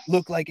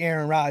look like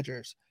Aaron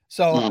Rodgers.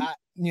 So,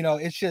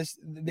 it's just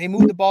they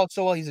move the ball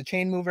so well. He's a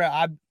chain mover.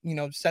 I've,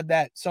 said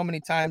that so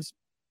many times.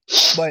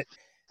 But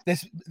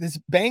this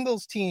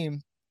Bengals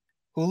team,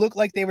 who looked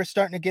like they were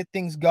starting to get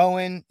things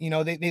going.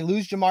 They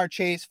lose Jamar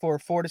Chase for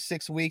 4 to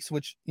 6 weeks,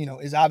 which,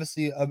 is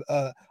obviously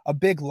a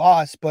big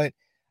loss. But,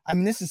 I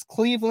mean, this is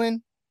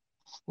Cleveland,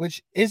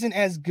 which isn't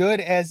as good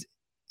as,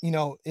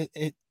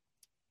 it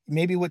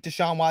maybe with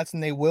Deshaun Watson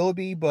they will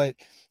be. But,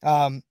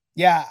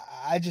 yeah,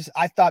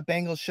 I thought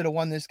Bengals should have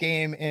won this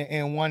game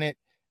and won it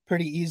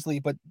pretty easily.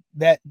 But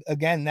that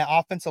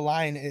offensive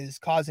line is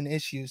causing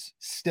issues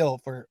still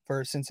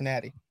for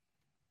Cincinnati.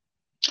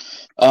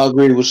 I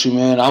agree with you,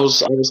 man. I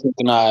was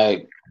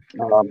thinking,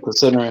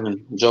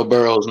 considering Joe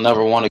Burrow's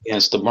never won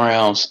against the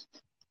Browns,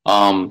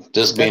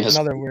 this being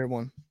another weird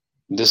one.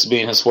 This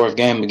being his 4th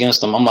game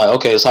against them, I'm like,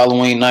 okay, it's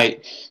Halloween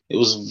night. It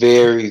was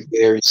very,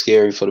 very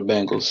scary for the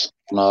Bengals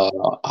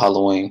on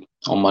Halloween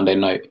on Monday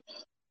night.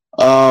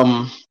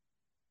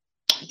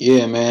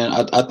 Yeah, man.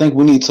 I think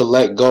we need to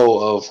let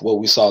go of what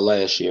we saw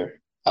last year.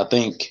 I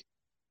think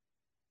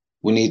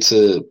we need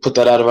to put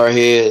that out of our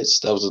heads.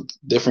 That was a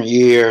different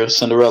year,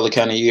 Cinderella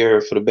kind of year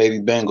for the baby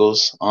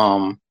Bengals.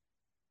 And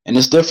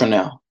it's different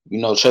now.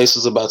 Chase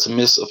is about to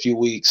miss a few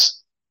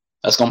weeks.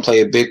 That's going to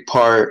play a big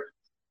part.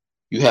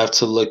 You have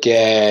to look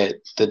at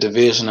the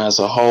division as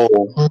a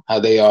whole, how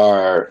they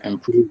are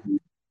improving,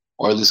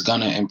 or at least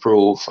going to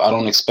improve. I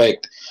don't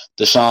expect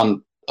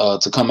Deshaun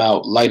to come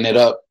out, lighten it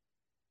up.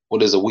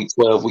 What is it, week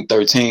 12, week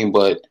 13?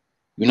 But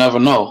you never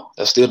know.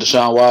 That's still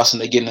Deshaun Watson.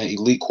 They're getting an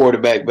elite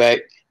quarterback back.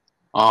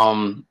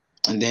 And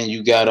then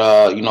you got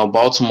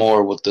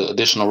Baltimore with the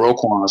additional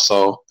Roquan.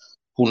 So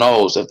who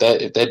knows if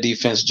that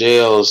defense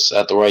gels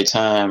at the right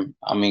time?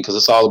 I mean, because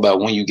it's all about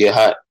when you get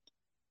hot.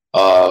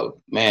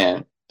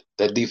 Man,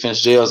 that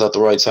defense gels at the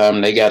right time,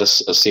 and they got a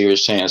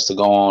serious chance to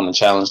go on and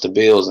challenge the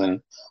Bills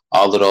and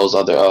all of those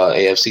other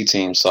AFC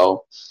teams.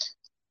 So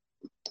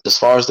as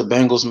far as the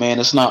Bengals, man,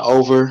 it's not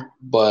over,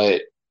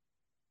 but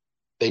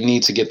they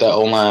need to get that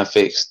O-line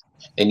fixed.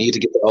 They need to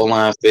get the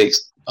O-line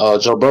fixed.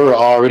 Joe Burrow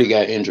already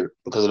got injured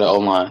because of the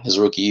O-line his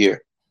rookie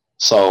year.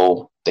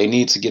 So they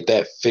need to get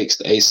that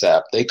fixed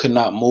ASAP. They could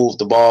not move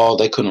the ball.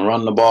 They couldn't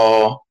run the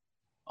ball.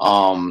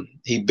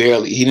 He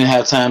didn't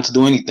have time to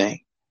do anything.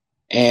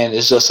 And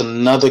it's just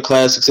another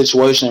classic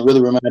situation. It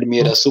really reminded me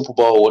of that Super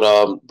Bowl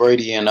with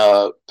Brady and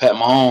Pat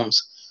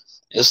Mahomes.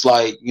 It's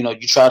like, you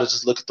try to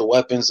just look at the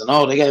weapons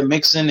and, they got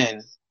Mixon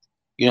and,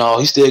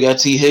 he still got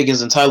T.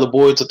 Higgins and Tyler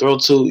Boyd to throw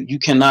to. You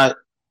cannot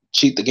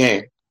cheat the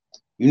game.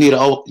 You need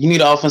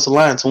an offensive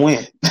line to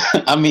win.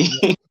 I mean,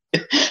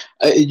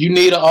 you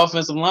need an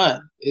offensive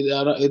line.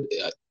 It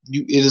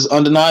is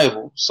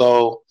undeniable.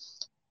 So,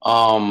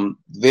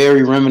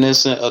 very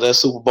reminiscent of that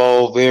Super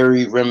Bowl.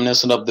 Very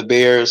reminiscent of the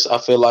Bears. I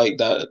feel like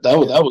that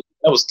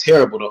was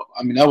terrible though.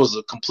 I mean, that was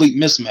a complete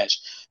mismatch.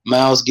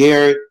 Myles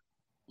Garrett.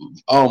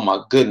 Oh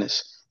my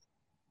goodness.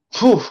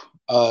 Whew.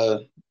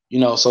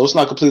 So it's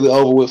not completely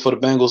over with for the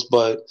Bengals,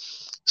 but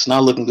it's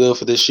not looking good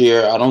for this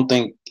year. I don't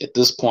think at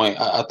this point.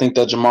 I think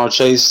that Jamar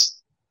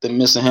Chase, they're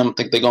missing him. I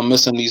think they're gonna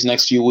miss him these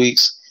next few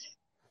weeks.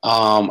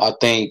 I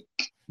think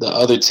the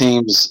other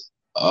teams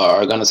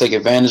are gonna take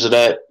advantage of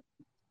that,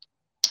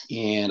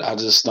 and I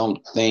just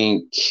don't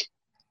think.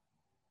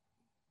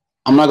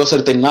 I'm not gonna say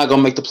that they're not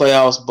gonna make the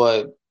playoffs,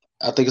 but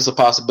I think it's a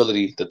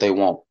possibility that they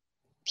won't.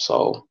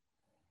 So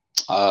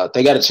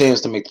they got a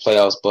chance to make the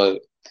playoffs,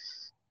 but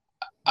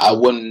I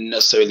wouldn't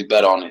necessarily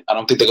bet on it. I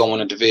don't think they're gonna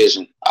win a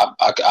division.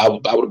 I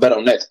would bet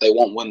on that they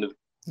won't win the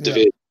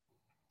division.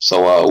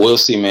 So we'll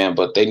see, man.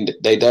 But they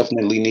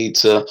definitely need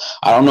to.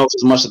 I don't know if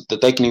there's much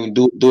that they can even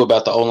do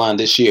about the O-line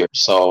this year.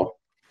 So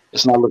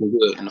it's not looking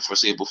good in the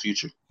foreseeable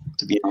future,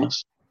 to be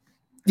honest.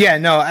 Yeah,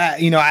 no,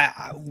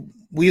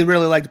 we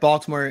really liked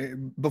Baltimore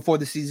before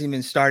the season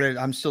even started.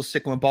 I'm still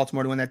sticking with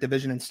Baltimore to win that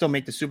division and still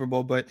make the Super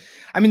Bowl. But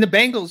I mean, the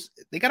Bengals,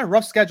 they got a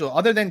rough schedule.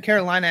 Other than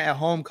Carolina at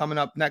home coming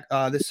up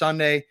this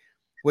Sunday,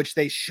 which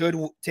they should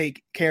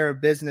take care of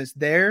business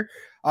there.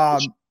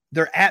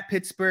 They're at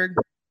Pittsburgh,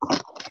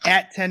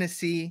 at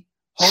Tennessee,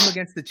 home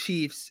against the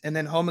Chiefs, and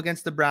then home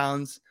against the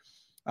Browns.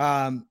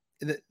 The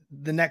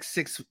next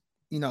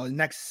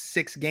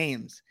six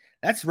games.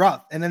 That's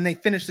rough. And then they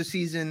finish the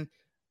season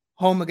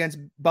home against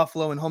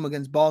Buffalo and home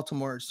against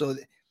Baltimore. So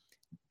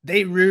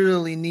they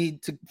really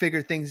need to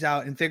figure things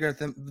out and figure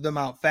them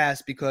out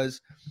fast,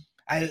 because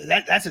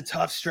that's a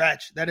tough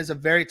stretch. That is a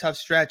very tough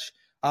stretch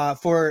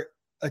for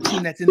a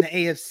team that's in the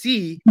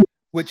AFC,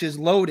 which is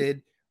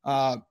loaded,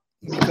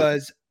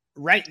 because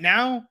right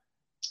now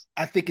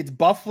I think it's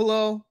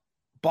Buffalo,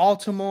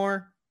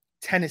 Baltimore,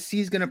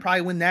 Tennessee's going to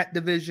probably win that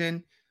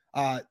division.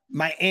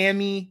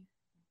 Miami,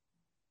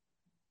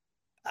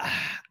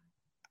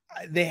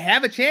 they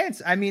have a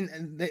chance. I mean,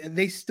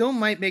 they still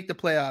might make the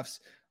playoffs.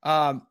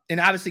 And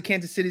obviously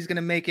Kansas City is going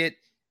to make it.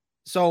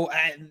 So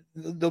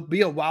there'll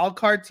be a wild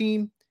card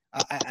team.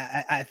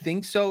 I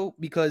think so,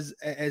 because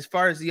as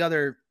far as the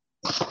other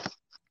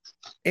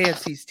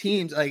AFC's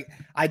teams, like,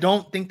 I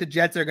don't think the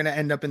Jets are going to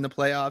end up in the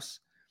playoffs.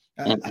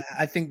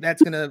 I think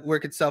that's going to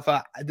work itself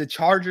out. The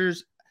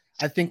Chargers,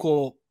 I think,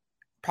 will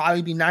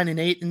probably be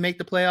 9-8 and make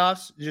the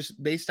playoffs,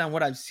 just based on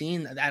what I've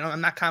seen.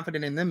 I'm not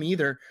confident in them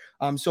either.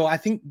 So I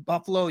think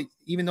Buffalo,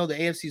 even though the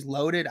AFC is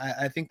loaded,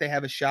 I think they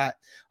have a shot.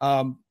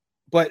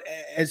 But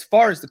as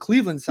far as the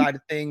Cleveland side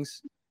of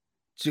things,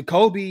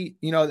 Jacoby,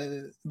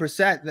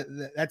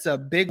 Brissett, that's a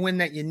big win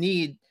that you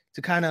need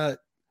to kind of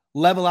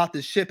level out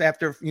the ship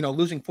after,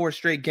 losing 4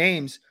 straight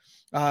games.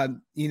 Now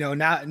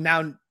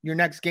your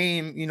next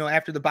game,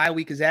 after the bye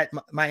week is at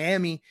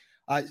Miami.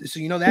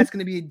 So, that's going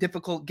to be a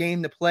difficult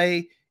game to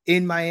play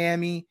in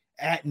Miami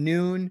at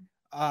noon.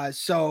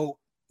 So,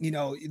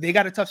 they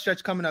got a tough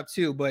stretch coming up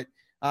too, but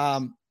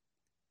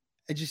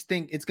I just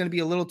think it's going to be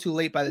a little too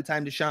late by the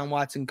time Deshaun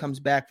Watson comes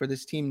back for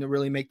this team to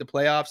really make the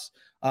playoffs.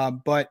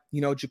 But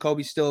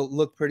Jacoby still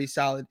looked pretty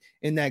solid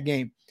in that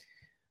game.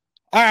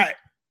 All right,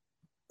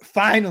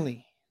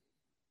 finally,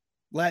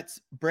 let's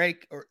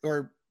break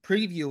or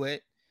preview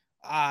it.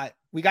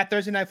 We got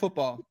Thursday Night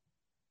Football.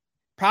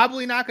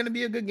 Probably not going to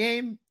be a good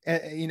game.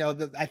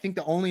 I think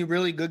the only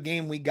really good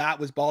game we got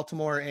was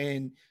Baltimore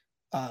and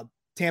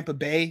Tampa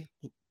Bay.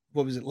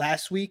 What was it,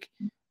 last week?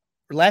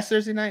 Or last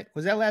Thursday night?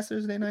 Was that last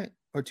Thursday night?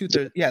 Or 2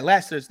 Thursday? Yeah,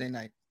 last Thursday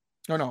night.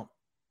 No.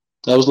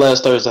 That was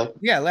last Thursday.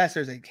 Yeah, last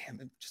Thursday.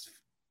 Damn, just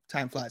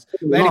time flies.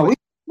 But No, anyway,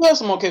 we have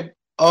some okay.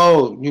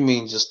 Oh, you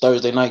mean just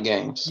Thursday night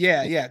games?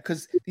 yeah,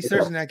 because these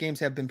Thursday night games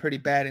have been pretty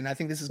bad, and I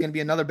think this is going to be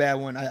another bad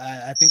one.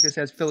 I think this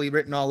has Philly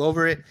written all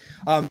over it.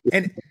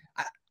 And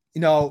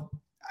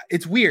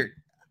it's weird.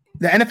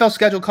 The NFL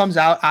schedule comes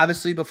out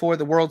obviously before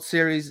the World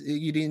Series.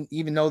 You didn't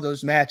even know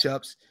those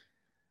matchups,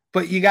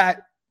 but you got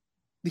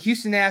the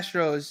Houston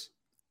Astros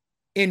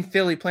in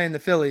Philly playing the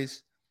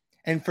Phillies,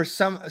 and for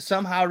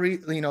somehow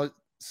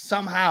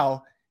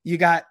you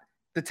got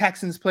the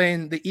Texans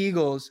playing the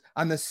Eagles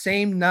on the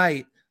same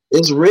night.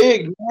 It's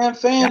rigged, man.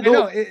 Fan, I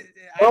know.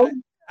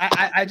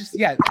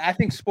 I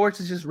think sports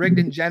is just rigged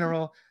in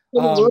general.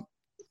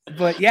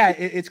 But yeah,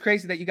 it's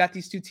crazy that you got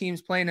these two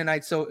teams playing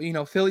tonight. So,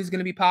 Philly's going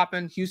to be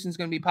popping. Houston's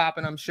going to be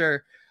popping, I'm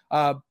sure.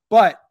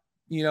 But,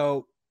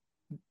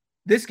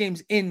 this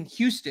game's in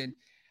Houston.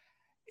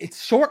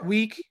 It's short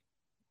week.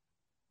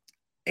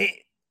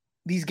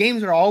 These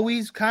games are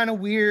always kind of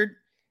weird.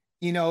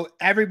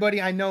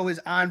 Everybody I know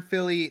is on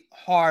Philly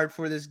hard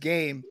for this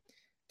game.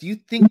 Do you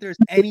think there's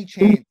any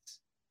chance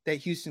that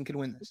Houston could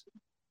win this?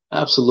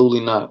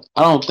 Absolutely not.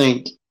 I don't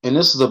think, and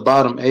this is a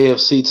bottom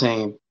AFC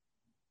team.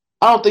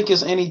 I don't think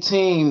there's any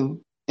team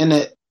in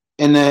the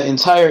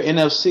entire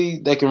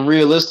NFC that can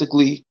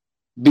realistically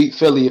beat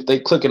Philly if they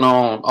clicking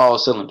on all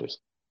cylinders.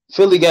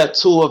 Philly got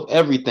two of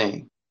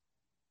everything.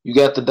 You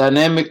got the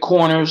dynamic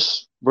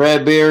corners,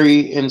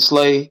 Bradbury and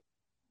Slay.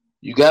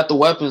 You got the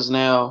weapons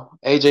now.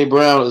 A.J.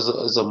 Brown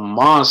is a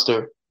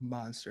monster.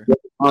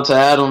 Devonta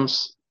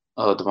Adams.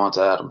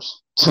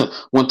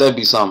 Wouldn't that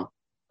be something?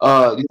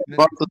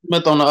 Martha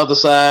Smith on the other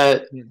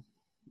side. Yeah.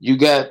 You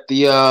got the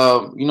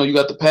you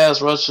got the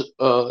pass rush.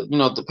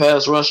 The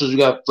pass rushers. You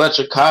got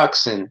Fletcher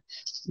Cox and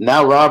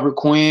now Robert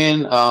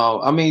Quinn.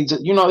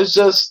 It's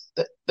just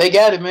they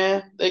got it,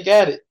 man. They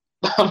got it.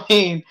 I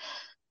mean,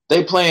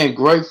 they playing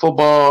great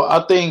football.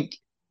 I think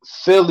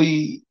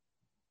Philly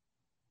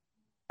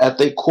at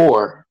their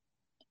core,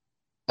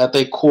 I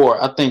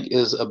think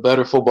is a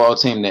better football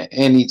team than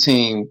any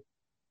team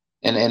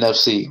in the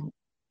NFC.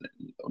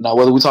 Now,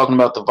 whether we're talking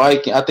about the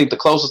Vikings, I think the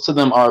closest to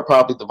them are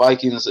probably the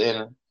Vikings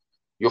and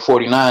your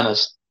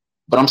 49ers,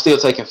 but I'm still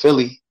taking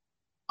Philly.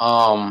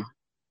 I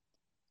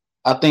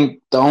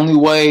think the only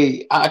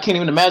way I can't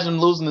even imagine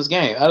losing this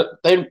game.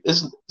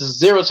 It's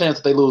zero chance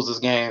that they lose this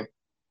game.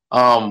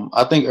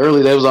 I think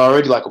early they was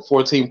already like a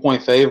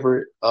 14-point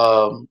favorite.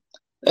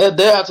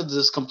 They have to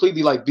just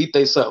completely beat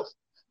themselves.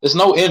 There's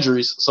no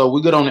injuries, so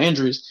we good on the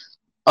injuries.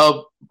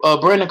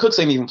 Brandon Cooks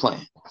ain't even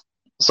playing.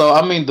 So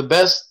I mean, the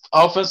best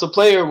offensive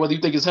player, whether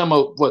you think it's him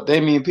or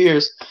Damian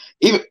Pierce,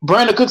 even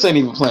Brandon Cooks ain't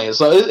even playing.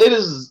 So it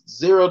is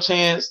zero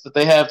chance that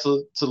they have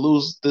to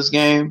lose this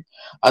game.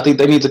 I think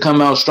they need to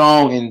come out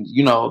strong, and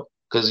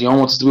because you don't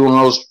want this to be one of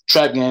those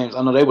trap games.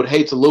 I know they would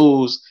hate to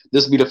lose.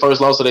 This would be the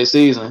first loss of their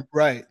season,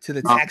 right? To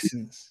the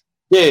Texans.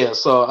 Yeah,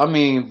 so I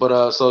mean,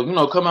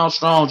 come out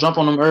strong, jump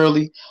on them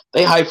early.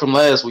 They hyped from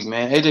last week,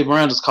 man. A.J.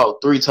 Brown just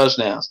caught 3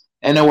 touchdowns,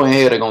 and no way in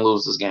here they're gonna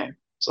lose this game.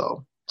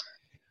 So,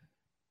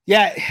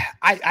 yeah,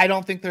 I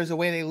don't think there's a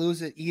way they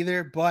lose it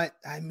either. But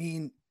I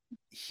mean,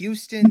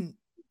 Houston,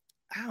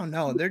 I don't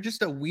know. They're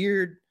just a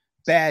weird,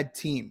 bad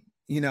team,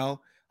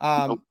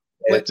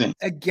 But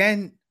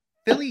again,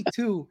 Philly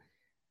too.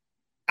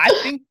 I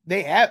think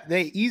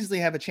they easily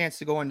have a chance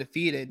to go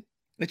undefeated.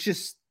 It's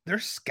just their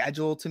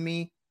schedule to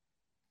me.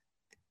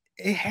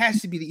 It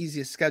has to be the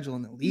easiest schedule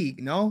in the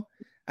league, no?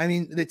 I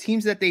mean, the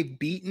teams that they've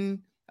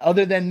beaten,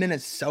 other than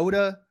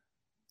Minnesota,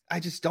 I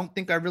just don't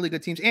think are really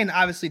good teams. And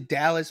obviously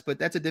Dallas, but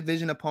that's a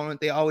division opponent.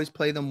 They always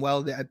play them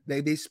well.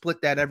 They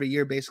split that every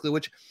year, basically,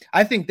 which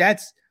I think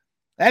that's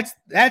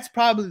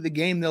probably the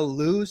game they'll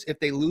lose if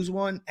they lose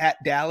one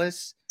at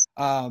Dallas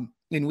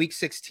in Week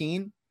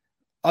 16.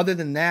 Other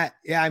than that,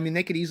 yeah, I mean,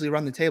 they could easily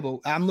run the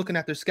table. I'm looking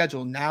at their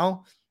schedule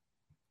now.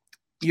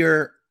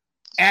 You're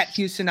at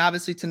Houston,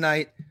 obviously,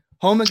 tonight.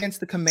 Home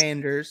against the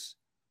Commanders,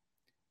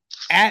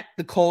 at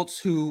the Colts,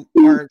 who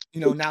are,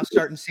 now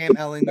starting Sam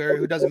Ehlinger,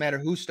 who doesn't matter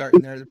who's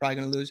starting there, they're probably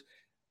going to lose.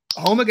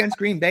 Home against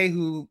Green Bay,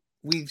 who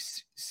we've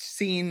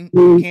seen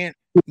can't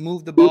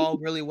move the ball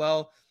really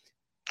well.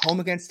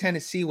 Home against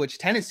Tennessee, which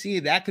Tennessee,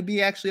 that could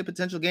be actually a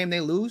potential game they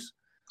lose.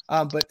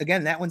 But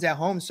again, that one's at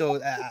home, so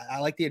I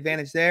like the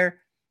advantage there.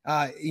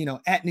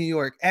 At New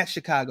York, at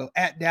Chicago,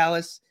 at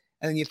Dallas,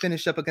 and then you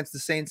finish up against the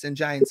Saints and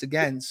Giants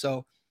again.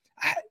 So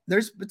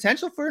there's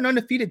potential for an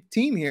undefeated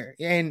team here.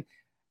 And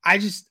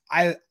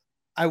I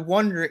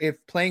wonder if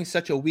playing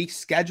such a weak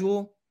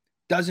schedule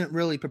doesn't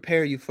really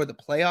prepare you for the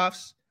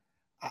playoffs.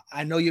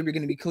 I know you're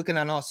going to be clicking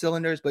on all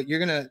cylinders, but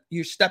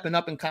you're stepping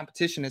up in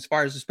competition as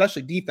far as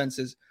especially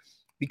defenses,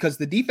 because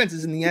the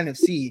defenses in the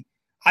NFC,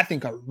 I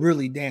think, are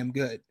really damn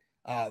good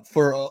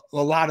for a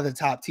lot of the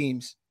top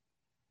teams.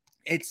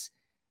 It's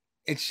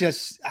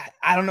just,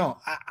 I don't know.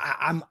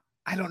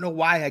 I don't know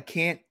why I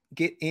can't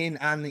get in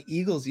on the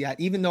Eagles yet,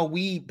 even though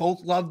we both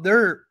love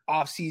their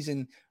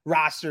offseason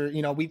roster.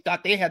 We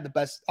thought they had the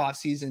best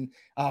offseason,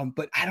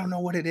 but I don't know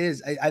what it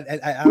is. I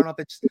don't know if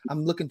it's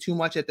I'm looking too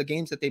much at the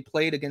games that they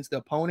played against the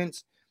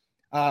opponents.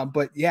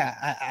 But yeah,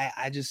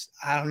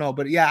 I don't know.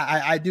 But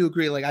yeah, I do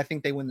agree. Like, I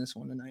think they win this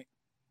one tonight.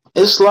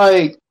 It's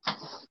like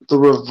the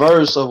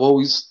reverse of what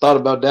we thought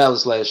about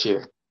Dallas last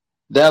year.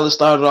 Dallas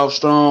started off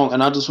strong,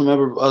 and I just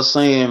remember us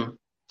saying,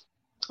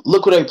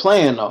 look who they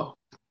playing, though.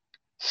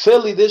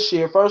 Philly this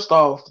year, first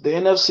off, the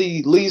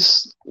NFC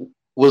least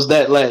was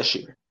that last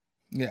year.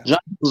 Yeah.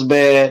 Giants was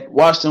bad.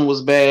 Washington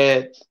was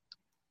bad.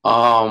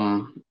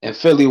 And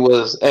Philly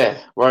was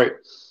right.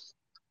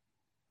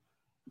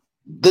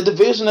 The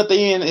division at the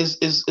end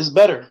is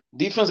better.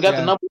 Defense got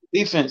the number one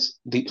defense.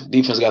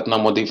 Defense got the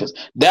number one defense.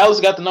 Dallas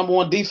got the number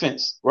one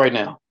defense right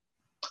now.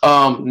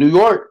 New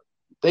York,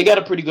 they got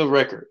a pretty good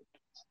record.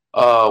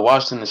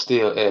 Washington is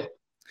still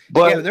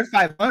but they're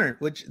 500,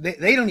 which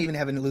they don't even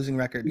have a losing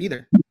record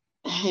either.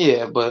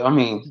 Yeah, but I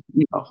mean,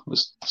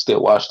 it's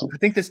still Washington. I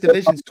think this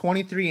division's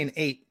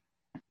 23-8.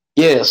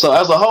 Yeah, so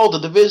as a whole, the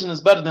division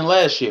is better than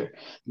last year.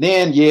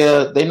 Then,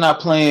 they're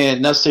not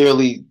playing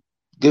necessarily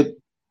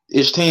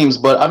good-ish teams,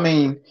 but I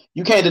mean,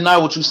 you can't deny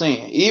what you're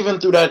saying. Even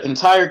through that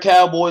entire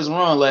Cowboys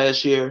run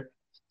last year,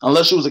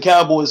 unless you was a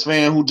Cowboys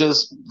fan who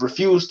just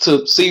refused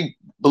to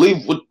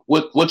believe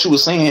what you were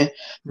saying,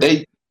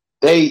 right.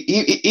 they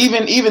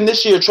even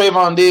this year,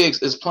 Trayvon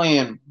Diggs is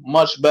playing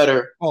much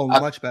better. Oh,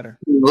 much better.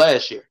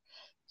 Last year.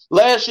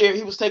 Last year,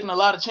 he was taking a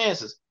lot of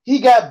chances. He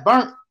got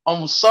burnt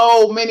on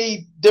so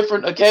many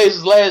different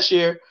occasions last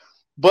year,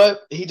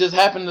 but he just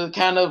happened to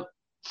kind of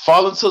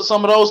fall into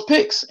some of those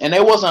picks. And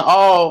it wasn't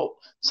all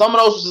 – some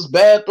of those was just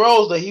bad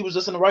throws that he was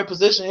just in the right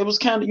position. It was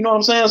kind of – you know what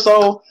I'm saying?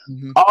 So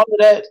all of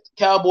that,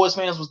 Cowboys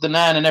fans was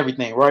denying and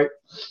everything, right?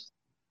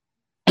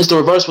 It's the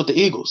reverse with the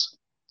Eagles.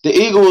 The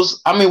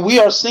Eagles, I mean, we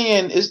are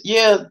seeing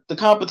the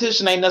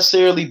competition ain't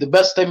necessarily the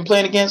best they've been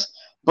playing against,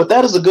 but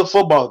that is a good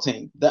football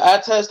team. The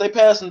eye test, they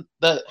passing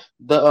the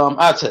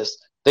eye test.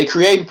 They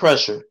creating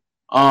pressure.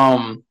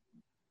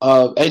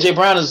 AJ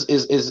Brown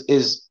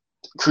is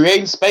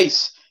creating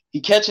space. He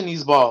catching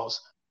these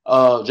balls.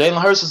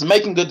 Jalen Hurts is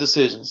making good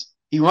decisions.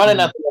 He running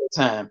at the right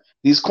time.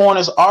 These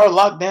corners are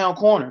lockdown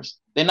corners.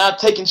 They're not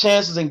taking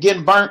chances and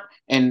getting burnt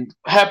and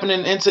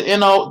happening into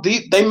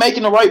they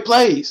making the right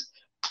plays.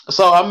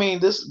 So I mean,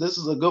 this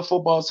is a good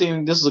football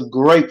team. This is a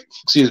great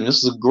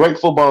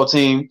football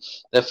team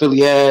that Philly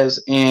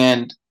has.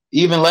 And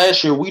even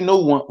last year, we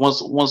knew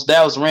once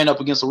Dallas ran up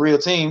against a real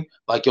team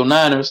like your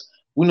Niners,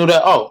 we knew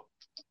that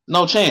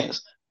no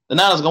chance. The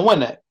Niners gonna win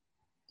that.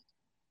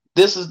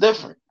 This is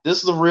different.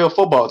 This is a real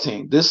football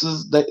team. This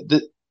is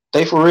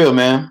they for real,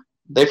 man.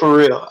 They for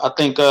real. I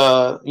think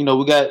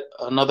we got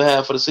another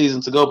half of the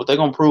season to go, but they're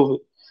gonna prove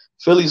it.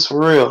 Philly's for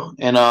real,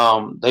 and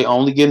they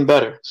only getting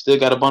better. Still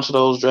got a bunch of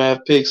those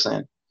draft picks,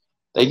 and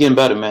they getting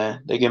better,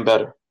 man. They getting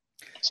better.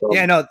 So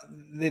yeah, no,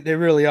 they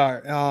really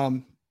are.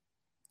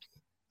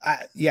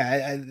 I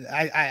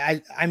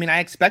mean, I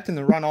expect them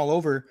to run all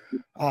over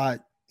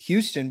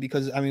Houston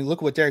because I mean,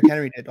 look what Derrick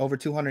Henry did, over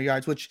 200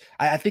 yards, which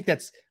I think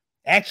that's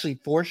actually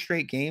 4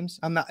 straight games.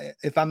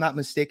 If I'm not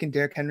mistaken,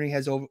 Derrick Henry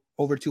has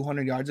over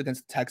 200 yards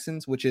against the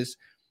Texans, which is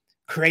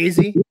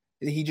crazy.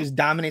 He just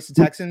dominates the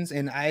Texans,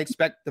 and I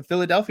expect the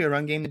Philadelphia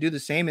run game to do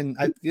the same. And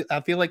I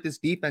feel like this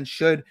defense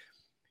should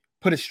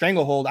put a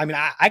stranglehold. I mean,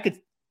 I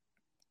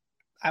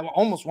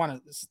almost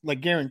want to like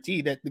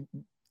guarantee that the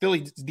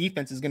Philly's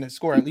defense is going to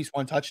score at least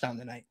 1 touchdown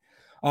tonight.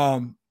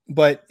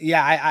 But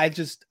yeah,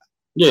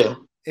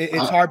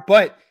 it's hard.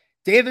 But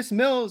Davis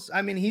Mills,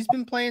 I mean, he's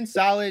been playing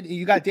solid.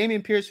 You got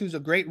Dameon Pierce, who's a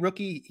great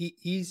rookie.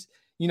 He's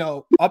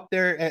up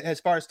there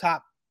as far as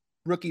top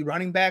rookie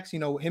running backs.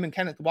 Him and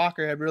Kenneth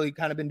Walker have really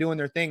kind of been doing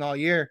their thing all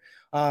year.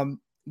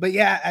 But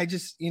yeah, I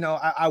just,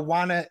 I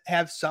want to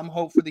have some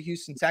hope for the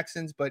Houston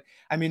Texans, but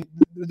I mean,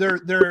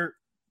 they're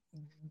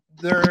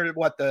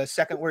what, the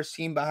second worst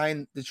team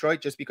behind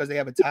Detroit just because they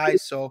have a tie.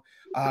 So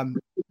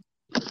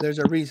there's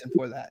a reason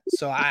for that.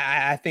 So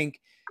I think,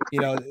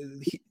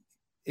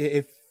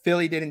 if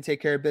Philly didn't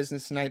take care of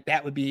business tonight,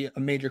 that would be a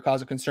major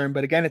cause of concern.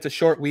 But again, it's a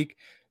short week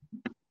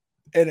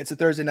and it's a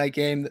Thursday night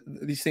game.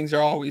 These things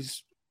are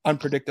always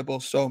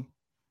unpredictable. So,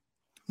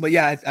 but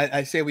yeah,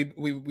 I say we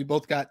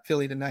both got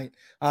Philly tonight.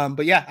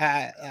 But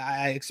yeah,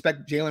 I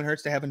expect Jalen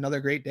Hurts to have another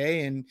great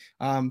day and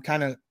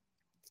kind of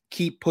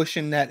keep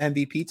pushing that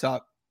MVP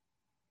talk.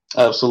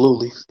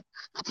 Absolutely.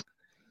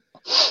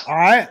 All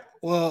right.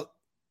 Well,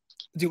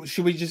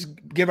 should we just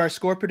give our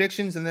score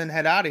predictions and then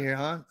head out of here,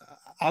 huh?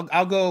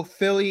 I'll go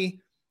Philly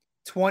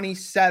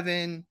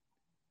 27,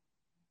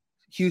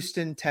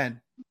 Houston 10.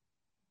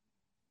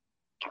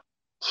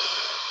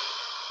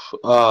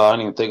 I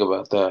didn't even think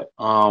about that.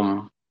 I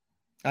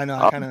know,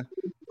 I kind of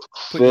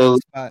put you on the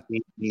spot.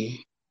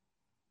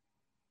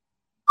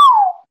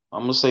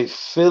 I'm gonna say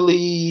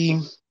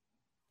Philly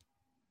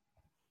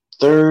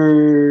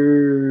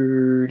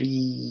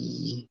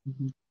 30.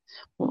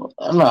 Well,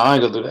 no, I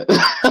ain't gonna do that.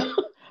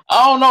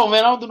 I don't know,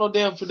 man. I don't do no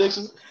damn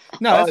predictions.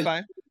 No, that's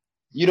fine.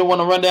 You don't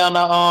want to run down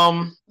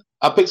our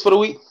picks for the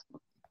week,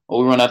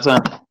 or we run out of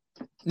time?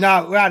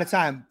 No, we're out of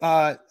time.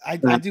 I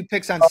do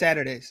picks on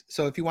Saturdays,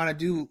 so if you want to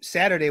do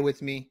Saturday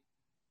with me,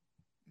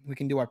 we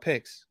can do our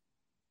picks.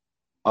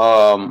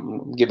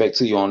 Get back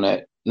to you on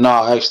that.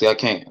 No, actually, I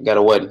can't. I got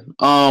a wedding.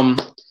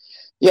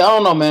 Yeah, I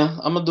don't know, man.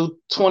 I'm gonna do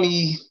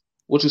 20.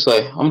 What you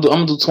say? I'm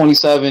gonna do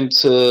 27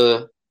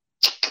 to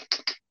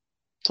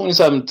 3.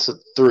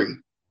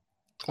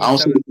 I don't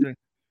see.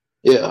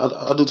 Yeah,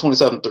 I'll do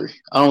 27-3.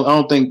 I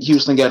don't think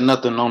Houston got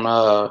nothing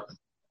on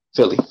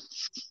Philly.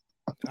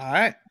 All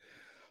right.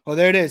 Well,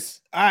 there it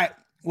is. All right.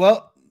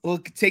 Well, we'll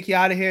take you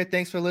out of here.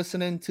 Thanks for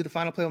listening to the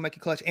Final Play with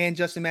Mikey Clutch and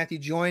Justin Matthew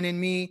joining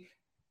me.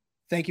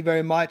 Thank you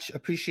very much.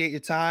 Appreciate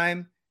your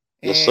time.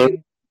 Yes, sir.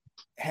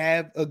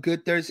 Have a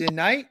good Thursday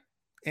night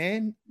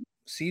and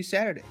see you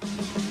Saturday.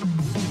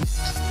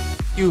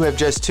 You have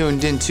just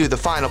tuned into the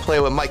Final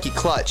Play with Mikey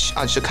Clutch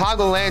on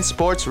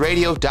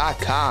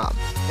ChicagolandSportsRadio.com.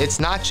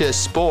 It's not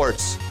just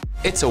sports,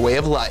 it's a way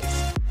of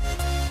life.